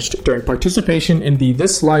exchanged during participation in the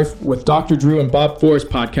This Life with Dr. Drew and Bob Forrest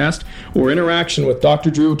podcast or interaction with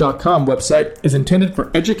drdrew.com website is intended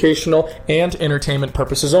for educational and entertainment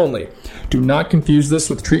purposes only. Do not confuse this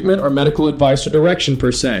with treatment or medical advice or direction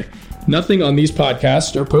per se. Nothing on these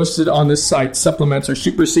podcasts or posted on this site supplements or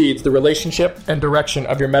supersedes the relationship and direction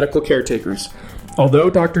of your medical caretakers. Although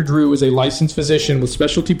Dr. Drew is a licensed physician with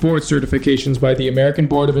specialty board certifications by the American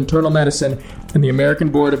Board of Internal Medicine and the American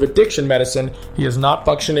Board of Addiction Medicine, he is not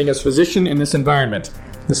functioning as physician in this environment.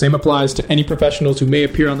 The same applies to any professionals who may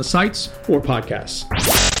appear on the sites or podcasts.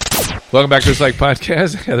 Welcome back to This Like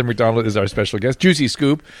Podcast. Heather McDonald is our special guest. Juicy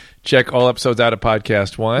Scoop. Check all episodes out of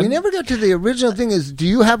Podcast One. We never got to the original thing. Is do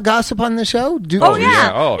you have gossip on the show? Oh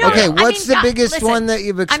yeah. Oh, No, okay, yeah. what's the biggest one that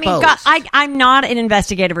you've exposed? I'm not an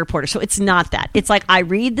investigative reporter, so it's not that. It's like I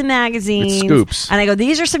read the magazines, It's scoops. and I go,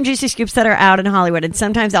 "These are some juicy scoops that are out in Hollywood." And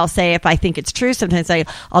sometimes I'll say if I think it's true. Sometimes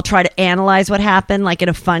I'll try to analyze what happened, like in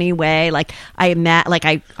a funny way. Like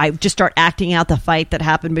I just start acting out the fight that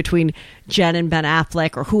happened between Jen and Ben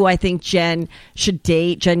Affleck, or who I think Jen should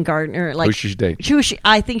date, Jen Gardner. Like Who she should date.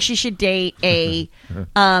 I think she should date a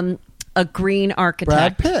green architect.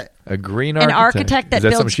 Brad Pitt. A green An architect. architect that is that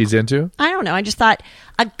builds- something she's into? I don't know. I just thought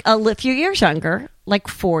a few years younger, like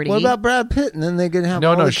 40. What about Brad Pitt? And then they can have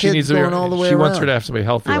No, all the she kids needs going all the way She around. wants her to have somebody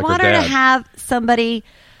healthy I like want her her dad. to have somebody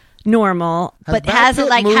normal, Has but Brad has Pitt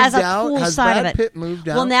a moved a out? cool Has side Brad of it. Pitt moved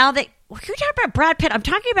Well, out? now that you're talking about Brad Pitt, I'm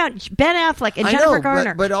talking about Ben Affleck and I Jennifer know,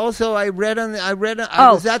 Garner. but also I Oh,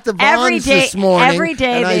 was at the every Vons day, this morning. every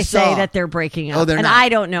day and I they say saw- that they're breaking up, Oh, they're and not. I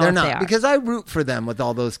don't know they're if not, they are. because I root for them with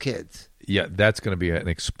all those kids. Yeah, that's going to be an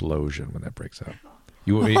explosion when that breaks out.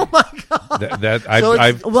 You, Oh my god! That So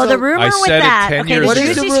I've Well, the So- rumor I with said it that. 10 Okay, years What ago.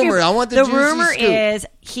 is the juicy rumor? scoop- I want the juicy rumor scoop. is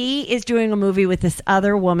he is doing a movie with this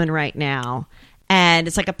other woman right now, and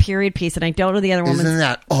it's like a period piece, and I don't know the other woman. Isn't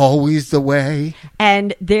that always the way?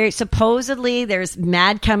 And there's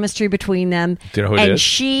mad chemistry between them. Do you know who it and is?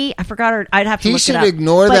 she, I forgot her. I'd have to He look should it up.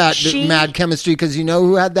 ignore But that she- mad chemistry, because you know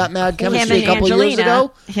who had that mad chemistry and a couple years Angelina.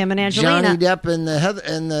 ago? Him and Angelina. Johnny Depp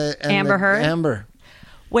and the Amber Heard? Amber.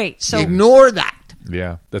 Wait, so Ignore that,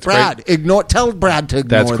 Yeah, that's Brad. Tell Brad to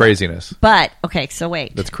ignore That's that. craziness. but okay, so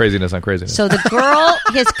wait. That's craziness on craziness. So the girl,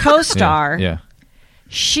 his co-star, yeah.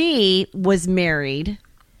 she was married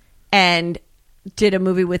and did a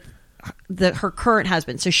movie with her current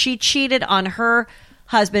husband. So she cheated on her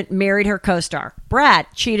husband, married her co-star. Brad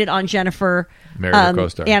cheated on Jennifer Married her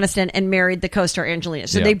co-star. Aniston and married the co-star Angelina.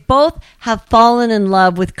 So Yeah. they both have fallen in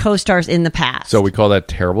love with co-stars in the past. So we call that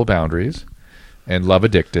terrible boundaries and love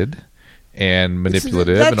addicted and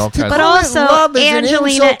manipulative and all kinds But of also, love is Angelina- an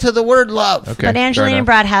insult to the word love. Okay, but fair Angelina and enough.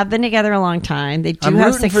 Brad have been together a long time. They do I'm have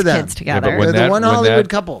rooting 6 for them. kids Yeah, together. but They're the one Hollywood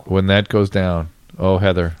couple. When that goes down, oh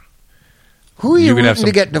Heather, Who are you You can have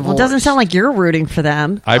rooting to some- get Well, divorced? it doesn't sound like you're rooting for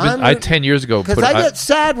them. I 10 years ago because put- I get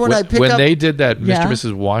sad when I pick when up. they did that Mr. Yeah. and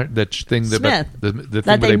Mrs. that thing that Smith. the thing That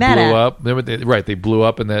where they they met blew at. up. Remember they blew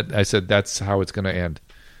up, and that I said that's how it's going to end,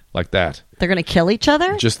 like that. They're going to kill each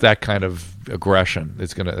other? Just that kind of aggression.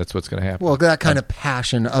 That's what's going to happen. Well, that kind of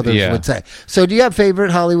passion, others Yeah. would say. So, do you have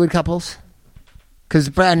favorite Hollywood couples? Because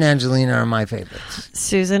Brad and Angelina are my favorites.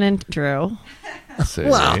 Susan and Drew. See?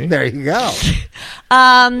 Well, there you go.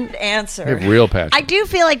 Answer. You have real passion. I do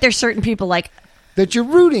feel like there's certain people like That you're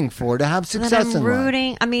rooting for to have that success I'm in life.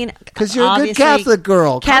 rooting. I mean, 'Cause you're a good obviously, Catholic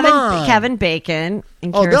girl. Come Kevin on. Kevin Bacon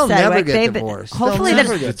and Oh, Kira they'll never Sedgwick, get they've- divorced. Hopefully, They'll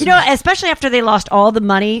never that, get you know, especially after they lost all the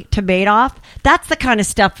money to Madoff. That's the kind of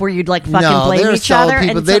stuff where you'd like fucking No, blame they're each solid other.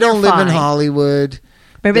 people. And They so don't they're live in fine. Hollywood.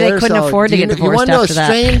 Maybe they They're couldn't solid. afford to Do get you divorced want to know after a that.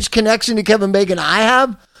 strange connection to Kevin Bacon I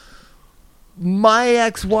have? My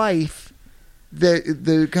ex-wife,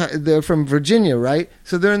 they're from Virginia, right?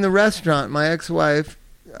 So they're in the restaurant. My ex-wife,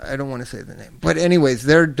 I don't want to say the name, but anyways,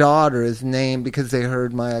 their daughter is named because they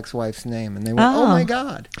heard my ex-wife's name, and they went, "Oh, Oh. my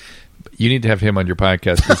God!" You need to have him on your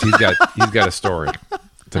podcast because he's got a story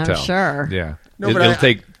to I'm tell. sure. Yeah. No, It, but will I-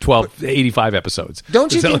 take 85 episodes.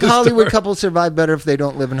 Don't you to tell think his Hollywood story. couples survive better if they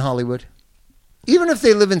don't live in Hollywood? Even if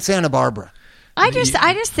they live in Santa Barbara. I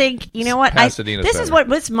just think, you know what? Pasadena's This is better.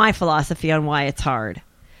 what's my philosophy on why it's hard.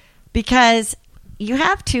 Because you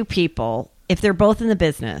have two people, if they're both in the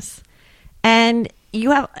business, and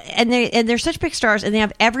they're such big stars, and they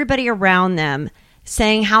have everybody around them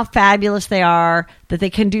saying how fabulous they are, that they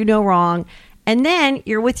can do no wrong, and then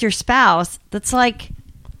you're with your spouse that's like,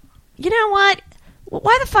 you know what?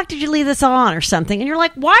 Why the fuck did you leave this on or something? And you're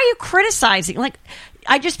like, why are you criticizing? Like,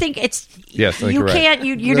 I just think it's Yes, I think you you're right. can't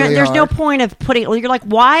you Really there's no hard. point of putting. Well, you're like,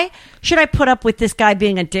 why should I put up with this guy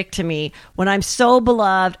being a dick to me when I'm so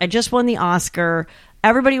beloved? I just won the Oscar.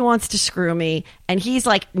 Everybody wants to screw me, and he's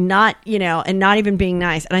like not, and not even being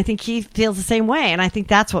nice. And I think he feels the same way, and I think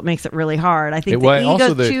that's what makes it really hard. I think the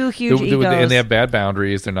ego, two huge egos, and they have bad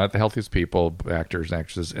boundaries. They're not the healthiest people, actors and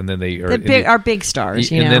actresses, and then they are are big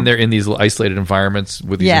stars. and then they're in these isolated environments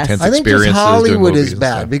with these Yes. intense I think just experiences. doing Hollywood movies is and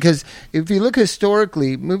bad stuff. because if you look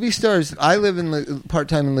historically, movie stars. I live in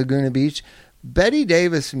part-time in Laguna Beach. Betty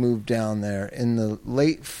Davis moved down there in the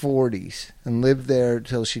late 40s and lived there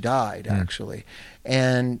till she died, actually.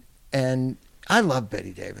 And I love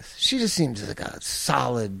Betty Davis. She just seems like a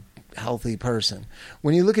solid, healthy person.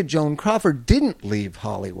 When you look at Joan Crawford, didn't leave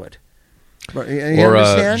Hollywood. You or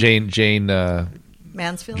understand? Jane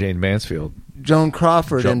Mansfield. Jane Mansfield. Joan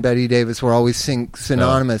Crawford and Betty Davis were always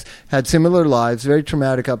synonymous. Had similar lives, very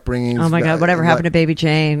traumatic upbringings. Oh my God! Whatever happened to Baby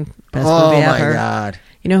Jane? Best Oh movie my ever. God!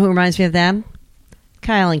 You know who reminds me of them?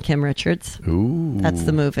 Kyle and Kim Richards. Ooh, That's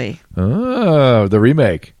the movie. Oh, the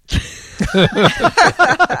remake.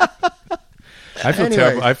 I feel Anyway.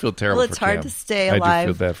 terrible. I feel terrible. Well, it's for hard Kim. to stay I alive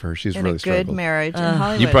do feel bad for her. She's in really a good struggled. marriage in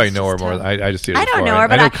Hollywood. You probably It's know her just more. tough. I just see her. I don't before. know her,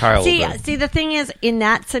 but I know Kyle. see, the thing is, in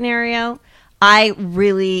that scenario, I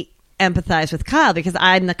really empathize with Kyle because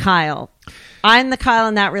I'm the Kyle. I'm the Kyle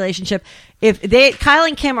in that relationship. Kyle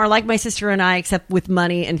and Kim are like my sister and I, except with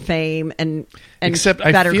money and fame and Except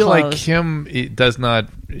I better feel clothes. like Kim does not.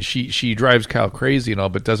 She drives Kyle crazy and all,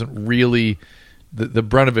 but doesn't really. The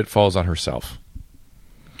brunt of it falls on herself.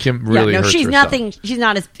 Kim really hurts she's herself. nothing. She's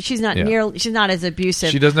not as abusive.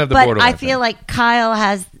 She doesn't have the but borderline I feel thing. like Kyle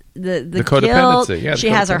has the codependency. guilt. Yeah, the she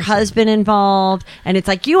has her codependency. husband involved, and it's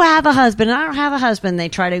like, you have a husband and I don't have a husband. They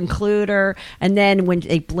try to include her, and then when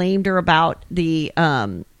they blamed her about the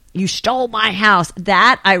you stole my house,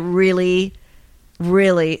 that I really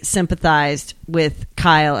sympathized with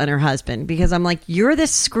Kyle and her husband, because I'm like, you're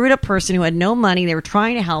this screwed up person who had no money. They were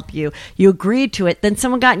trying to help you. You agreed to it. Then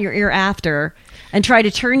someone got in your ear after and tried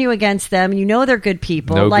to turn you against them. You know they're good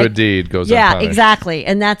people. No good deed goes Yeah, unpunished. exactly.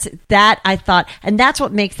 And that's I thought, and that's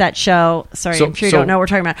what makes that show. Sorry, So- I'm sure you so- don't know what we're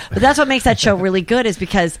talking about, but that's what makes that show really good, is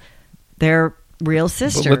because they're real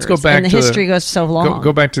sisters. But let's go back and the to history goes so long.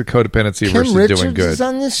 Go back to the codependency Kim versus Richards doing good. is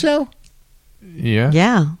on this show. Yeah.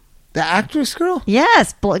 Yeah. The actress girl.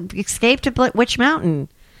 Yes, Escape to Witch Mountain.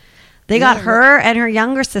 They got her and her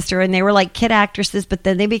younger sister, and they were like kid actresses, but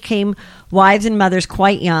then they became wives and mothers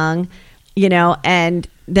quite young, and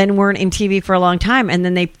then weren't in TV for a long time. And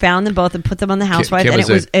then they found them both and put them on The Housewives, Kim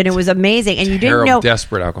and it was amazing. And you didn't terrible, know,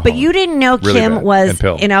 desperate alcoholic. but you didn't know Really Kim bad. was And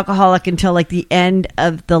pill. an alcoholic until like the end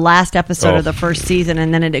of the last episode Oh. of the first season,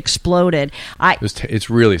 and then it exploded. It's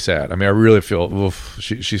really sad. I mean, I really feel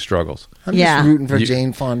she struggles. I'm Yeah. just rooting for You-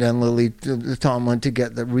 Jane Fonda and Lily Tomlin to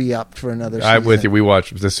get the re-upped for another season. I'm with you. We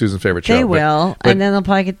watch this Susan's favorite show. They but- will, but- and then they'll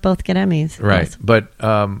probably both get Emmys. right. Yes. But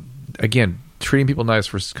again, treating people nice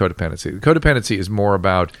versus codependency. Codependency is more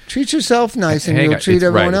about Treat yourself nice and hang you'll on, treat it's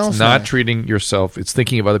everyone right. else It's not nice. treating yourself. It's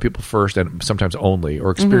thinking of other people first and sometimes only,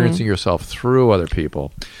 or experiencing yourself through other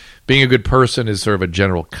people. Being a good person is sort of a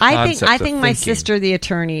general concept. I of think my thinking. sister, the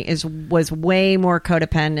attorney, was way more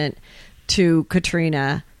codependent to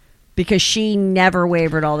Katrina because she never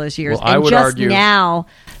wavered all those years. Well, I and would just argue- now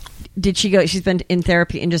did she go? She's been in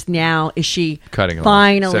therapy, and just now is she Cutting it off,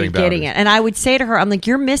 finally setting getting boundaries. it? And I would say to her, I'm like,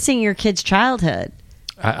 you're missing your kid's childhood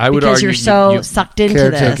I would because argue you're so you- sucked into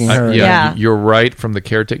this. Caretaking her. Yeah. You're right from the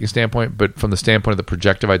caretaking standpoint, but from the standpoint of the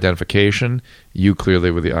projective identification, you clearly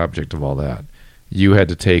were the object of all that. You had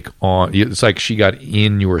to take on. It's like she got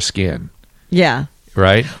in your skin, Yeah.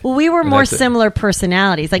 right? Well, we were And more that's it. similar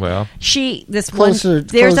personalities. Like Well. Closer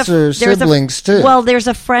siblings, too. Well, there's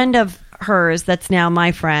a friend of hers that's now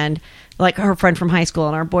my friend, like her friend from high school,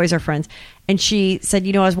 and our boys are friends. And she said,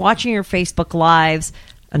 I was watching your Facebook Lives.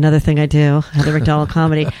 Another thing I do, Heather McDonald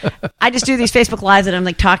comedy. I just do these Facebook Lives, and I'm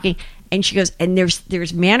like talking. And she goes, and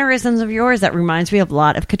there's mannerisms of yours that reminds me a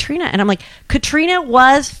lot of Katrina. And I'm like, Katrina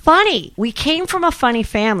was funny. We came from a funny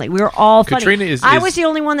family. We were all funny. Katrina I is- was the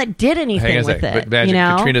only one that did Hang anything on a with second. it. But imagine you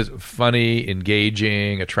know? Katrina's funny,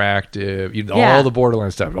 engaging, attractive, Yeah. all the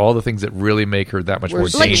borderline stuff, all the things that really make her that much more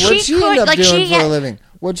What'd Like, dangerous. she what'd she end could- up like, doing she for a had- living?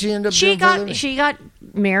 What'd she end up doing for a living? She got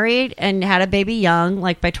married and had a baby young.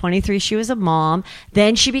 Like by 23, she was a mom.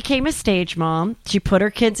 Then she became a stage mom. She put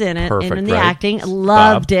her kids in it, Perfect, in the right? acting.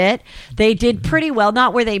 Loved Bob. it. They did pretty well.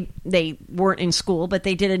 Not where they weren't in school, but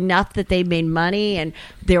they did enough that they made money. And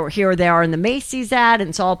they were here. They are in the Macy's ad, and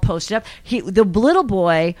it's all posted up. The little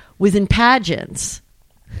boy was in pageants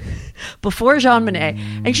before Jean Monnet,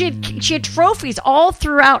 and she had trophies all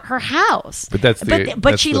throughout her house. But that's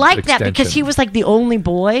but she the liked that because extension. he was like the only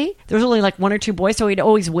boy. There was only like one or two boys, so he'd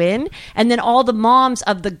always win. And then all the moms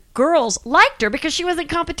of the girls liked her because she was in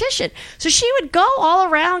competition. So she would go all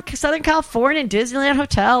around Southern California and Disneyland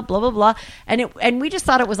Hotel, blah blah blah. And we just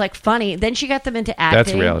thought it was like funny. Then she got them into acting.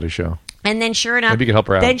 That's a reality show. And then sure enough, Maybe you could help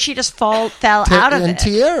her out. then she just fell out of and it.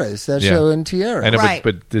 Tiaras, that Yeah. show in Tiara. And Right.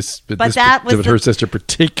 but that was her the- sister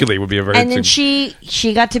particularly would be a very And then she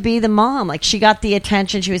got to be the mom. Like she got the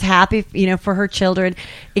attention. She was happy, for her children.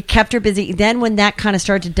 It kept her busy. Then when that kind of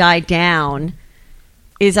started to die down,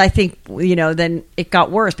 is I think then it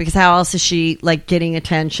got worse because how else is she like getting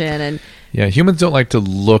attention and Yeah, humans don't like to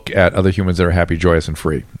look at other humans that are happy, joyous, and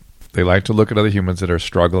free. They like to look at other humans that are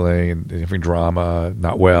struggling and having drama,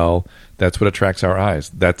 not well. That's what attracts our eyes.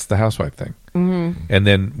 That's the housewife thing. Mm-hmm. And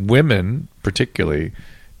then women, particularly,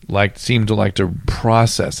 seem to like to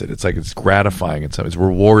process it. It's like it's gratifying and it's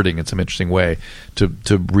rewarding in some interesting way to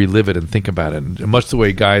relive it and think about it. And much the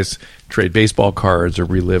way guys trade baseball cards or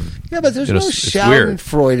relive. Yeah, but there's no it's weird.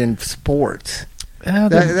 Schadenfreude in sports. Yeah,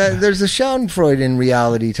 There's a Schadenfreude in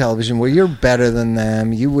reality television where you're better than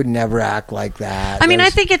them. You would never act like that. I mean, I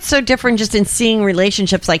There's- think it's so different just in seeing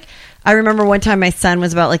relationships. Like, I remember one time my son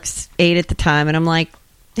was about like 8 at the time, and I'm like,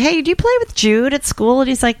 "Hey, do you play with Jude at school?" And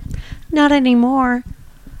he's like, "Not anymore."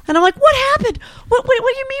 And I'm like, "What happened? What do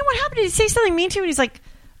you mean? What happened? Did he say something mean to you?" And he's like,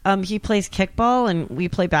 "He plays kickball and we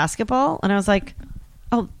play basketball." And I was like,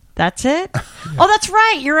 "Oh, that's it? Oh, that's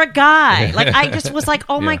right. You're a guy." Like I just was like,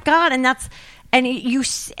 "Oh my Yeah. God!" And that's. And you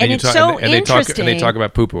it's talk- so and interesting. they talk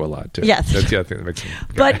about poo-poo a lot too. Yes. That's the other thing that makes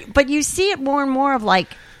them. But you see it more and more of like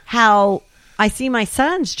how I see my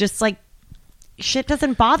sons just like shit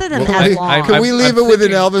doesn't bother them Well, as I- long. Can we leave I'm it with an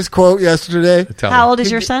thinking- Elvis quote yesterday? Tell How me. old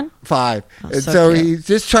is your son? 5. And so so cute. he's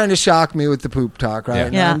just trying to shock me with the poop talk, right? Yeah.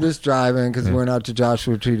 And Yeah. I'm just driving because we went out to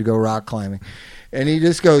Joshua Tree to go rock climbing. And he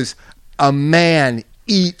just goes, a man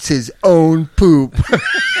eats his own poop.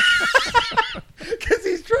 Because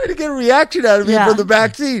he's trying to get a reaction out of me Yeah. from the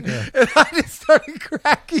back seat. And I just started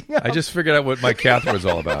cracking up. I just figured out what Mike Catherine was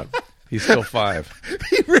all about. He's still 5.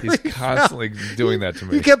 He really He's constantly doing that to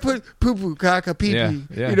me. He kept putting poo poo, caca, pee pee. Yeah,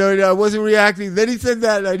 yeah. You know, and I wasn't reacting. Then he said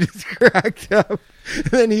that, and I just cracked up. And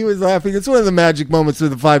then he was laughing. It's one of the magic moments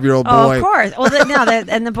with a 5-year-old boy. Oh, of course. Well,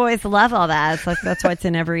 and the boys love all that. It's like that's why it's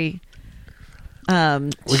in every. We got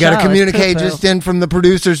to show. It's communicate poo-poo. just in from the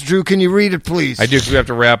producers. Drew, can you read it, please? I do. 'Cause we have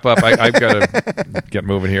to wrap up. I've got to get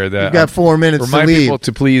moving here. You've got 4 minutes to Remind leave. people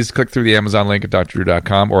to please click through the Amazon link at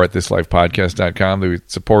drdrew.com or at thislifepodcast.com. They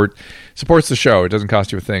supports the show. It doesn't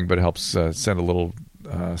cost you a thing, but it helps send a little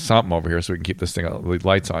something over here so we can keep this thing, the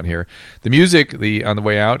lights on here. The music, on the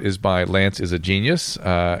way out, is by Lance is a Genius.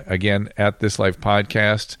 Again, at This Life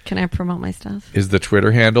Podcast Can I promote my stuff? is the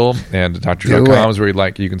Twitter handle, and drdrew.com is where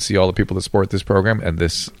you can see all the people that support this program and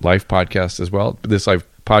This Life Podcast as well.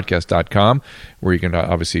 thislifepodcast.com, where you can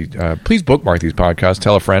obviously please bookmark these podcasts,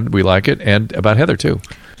 tell a friend we like it, and about Heather too.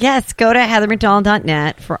 Yes, go to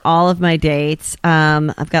heathermcdonald.net for all of my dates.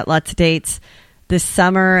 I've got lots of dates this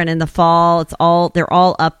summer and in the fall. They're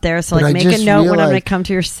all up there. So But I make a just note when I'm going to realized- come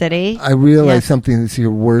to your city. I realize Yes. something that's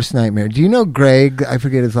your worst nightmare. Do you know Greg? I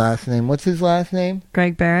forget his last name. What's his last name?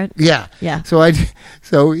 Greg Barrett. Yeah. Yeah. So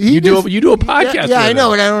he You do a podcast Yeah, I with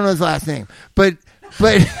know, him. but I don't know his last name. But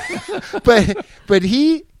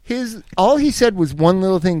all he said was one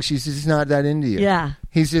little thing. She's just not that into you. Yeah.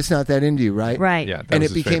 He's just not that into you, right? Right. Yeah, that And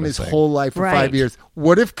was it became famous his thing. whole life for Right. 5 years.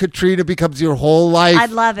 What if Katrina becomes your whole life? I'd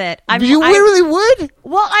love it. You really would?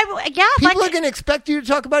 Well, yeah. People like, are going to expect you to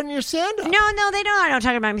talk about it in your stand-up. No, they don't. I don't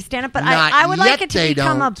talk about my stand up, but Not I would yet, like it to they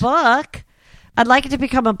become don't. a book. I'd like it to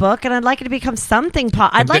become a book, and I'd like it to become something.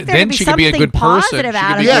 I'd And like there then to be she could be a something good person. positive She out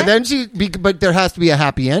could of be Yeah, it. then but there has to be a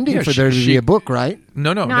happy ending Yeah, for there to be a book, right?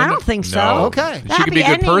 No, I don't think so. No. Okay. The She could be a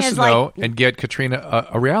happy good ending person is like- though, and get Katrina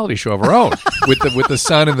a reality show of her own with the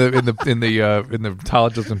son in the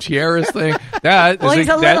Talented and Tiaras thing. That Well, is he's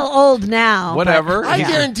a that- little old now. but- whatever. I Yeah.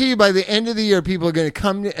 guarantee you by the end of the year, people are going to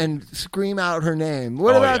come and scream out her name.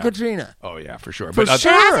 What Oh, about yeah. Katrina? Oh yeah, for sure. For But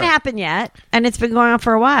sure. It hasn't happened yet, and it's been going on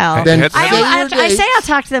for a while. Then Heather- say your I say dates. I'll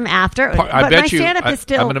talk to them after, I but my bet you. stand-up is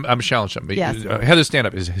still. I'm challenged. But Yes. Heather's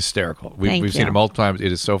stand-up is hysterical. Thank We've seen you. it multiple times.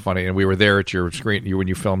 It is so funny, and we were there at your screen when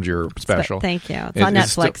you filmed your special. Thank you. It's on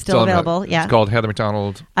Netflix, still on- available. Yeah. It's called Heather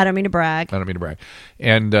McDonald. I don't mean to brag. I don't mean to brag.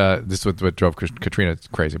 And this is what drove Katrina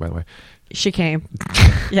crazy, by the way. She came.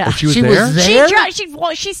 Yeah. She was She there. was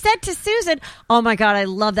there? She said to Susan, "Oh my God, I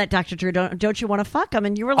love that Dr. Drew. Don't you want to fuck him?"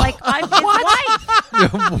 And you were like, "I'm his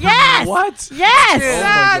wife." Yes. What?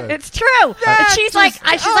 Yes. It's true. And she's like, just-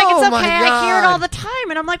 it's oh my okay. I hear it God. all the time,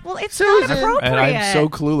 and I'm like, well, it's Susan. not appropriate. And I'm so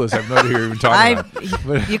clueless. I have no idea who you're even talking about.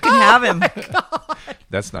 But You can have him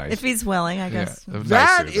that's nice. if he's willing, I guess. Yeah,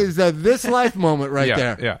 That nice, Susan. is a This Life moment right yeah,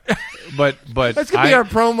 there. Yeah. But That's going to be our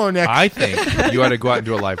promo next. I think you ought to go out and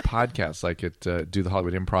do a live podcast, like at do the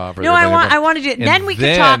Hollywood Improv. Or No, I want to do it. And Then we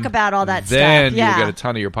can talk about all that then stuff. Yeah. you'll get a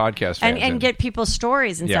ton of your podcast fans in. and get people's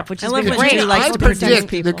stories and Yeah. stuff, which I has love been when great. Judy likes I to produce predict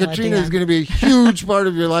people that at Katrina the is end. going to be a huge part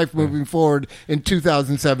of your life moving forward in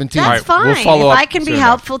 2017. That's All right, we'll fine. follow If up I can be soon.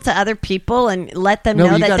 helpful to other people and let them No,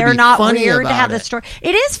 know you that gotta they're be not funny weird to about have the it. story.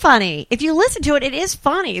 It is funny. If you listen to it, it is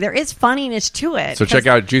funny. There is funniness to it. So check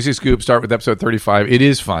out Juicy Scoop. Start with episode 35. It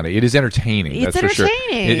is funny. It is entertaining. It's that's for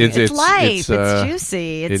entertaining. sure. It's light. It's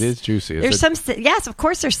juicy. It is juicy. There's yes, of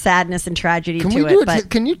course. There's sadness and tragedy Can to we it, do it? but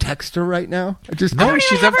Can you text her right now? Just No,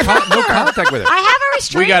 she's have have her no number. contact with it. I have a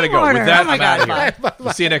restraining We got to go. order. With that, Oh my I'm out God, of here.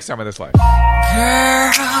 We'll see you next time on This Life.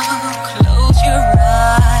 Girl, close your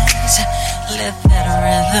eyes. Let that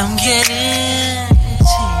rhythm get into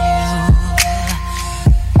you.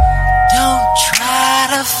 Don't try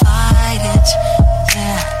to fight it.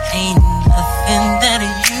 There ain't nothing that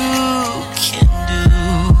you can do.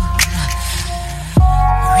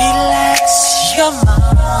 Relax your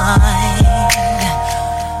mind.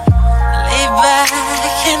 Lay back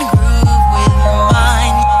and groove with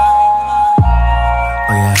mine.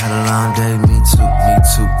 Oh yeah, had a long day, me too.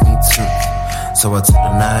 So I took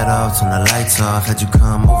the night off, turned the lights off, had you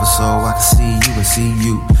come over so I could see you and see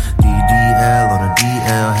you. DDL on a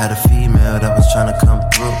DL, had a female that was trying to come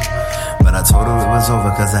through. But I told her it was over,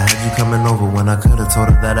 cause I had you coming over when I could've told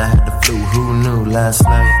her that I had the flu. Who knew last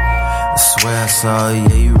night? I swear I saw you,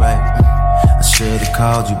 yeah, you right. I should've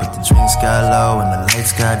called you, but the drinks got low and the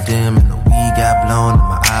lights got dim and the weed got blown and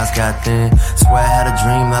my eyes got thin. Swear I had a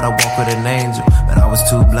dream that I walked with an angel, but I was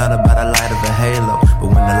too blinded by the light of a halo. But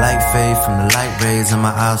when the light fade from the light rays and my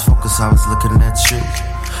eyes focus, I was looking at you.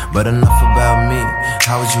 But enough about me,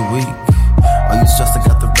 how was your week? Oh, you just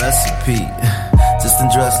got the recipe. Just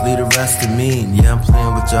undress, leave the rest to me. Yeah, I'm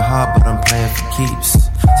playing with your heart, but I'm playing for keeps.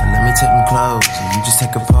 So let me take them close, and you just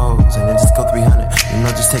take a pose, and then just go 300. You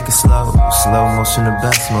know, just take it slow. Slow motion, the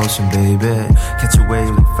best motion, baby. Catch a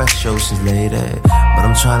wave like fresh oceans, lady. But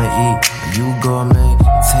I'm trying to eat, and you gourmet.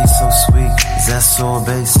 It tastes so sweet. Is that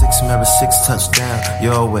sorbet? 6 member, 6 touchdown.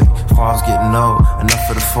 Your way, far's getting old. Enough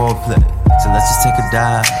for the foreplay. So let's just take a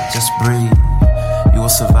dive, just breathe. You will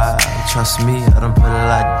survive, trust me, I done put a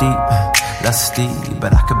lot deep. That's steep,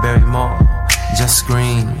 but I could bury more. Just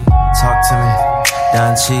scream, talk to me,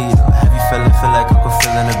 Don Cheadle. Have you feel like Uncle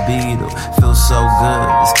Phil in a Beetle? Feels so good,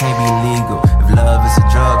 this can't be legal. If love is a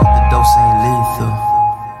drug, the dose ain't lethal.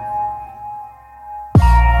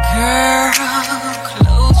 Girl,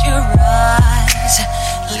 close your eyes,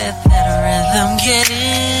 let that rhythm get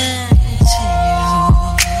into you.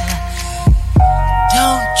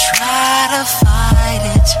 Don't try to fight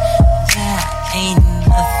it, there ain't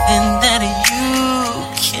nothing that you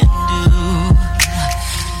can do.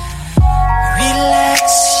 Relax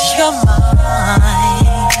your mind,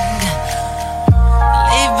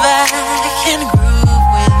 lay back and groove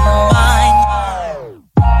with mine.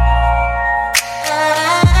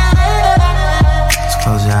 Just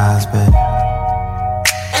close your eyes, babe.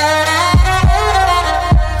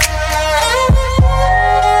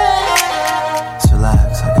 Just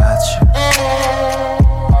relax, I got you.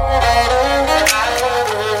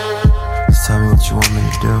 Just tell me what you want me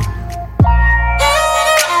to do.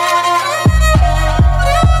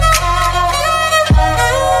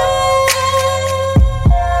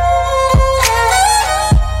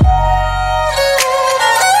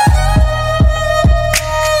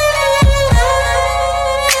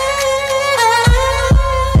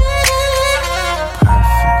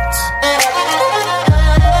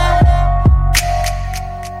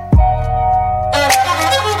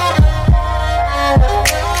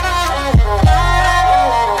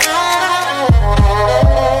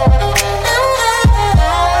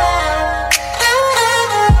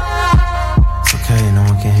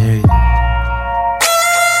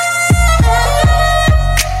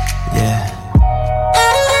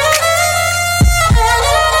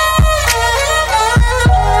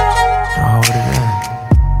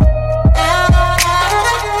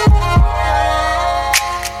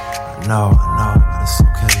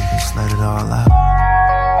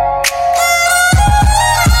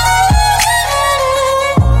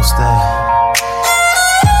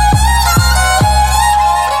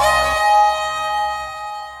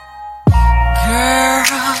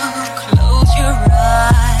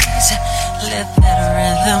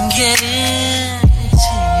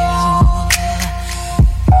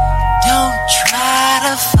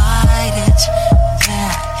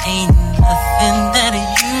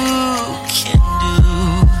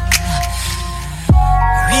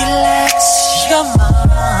 Your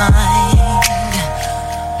mind.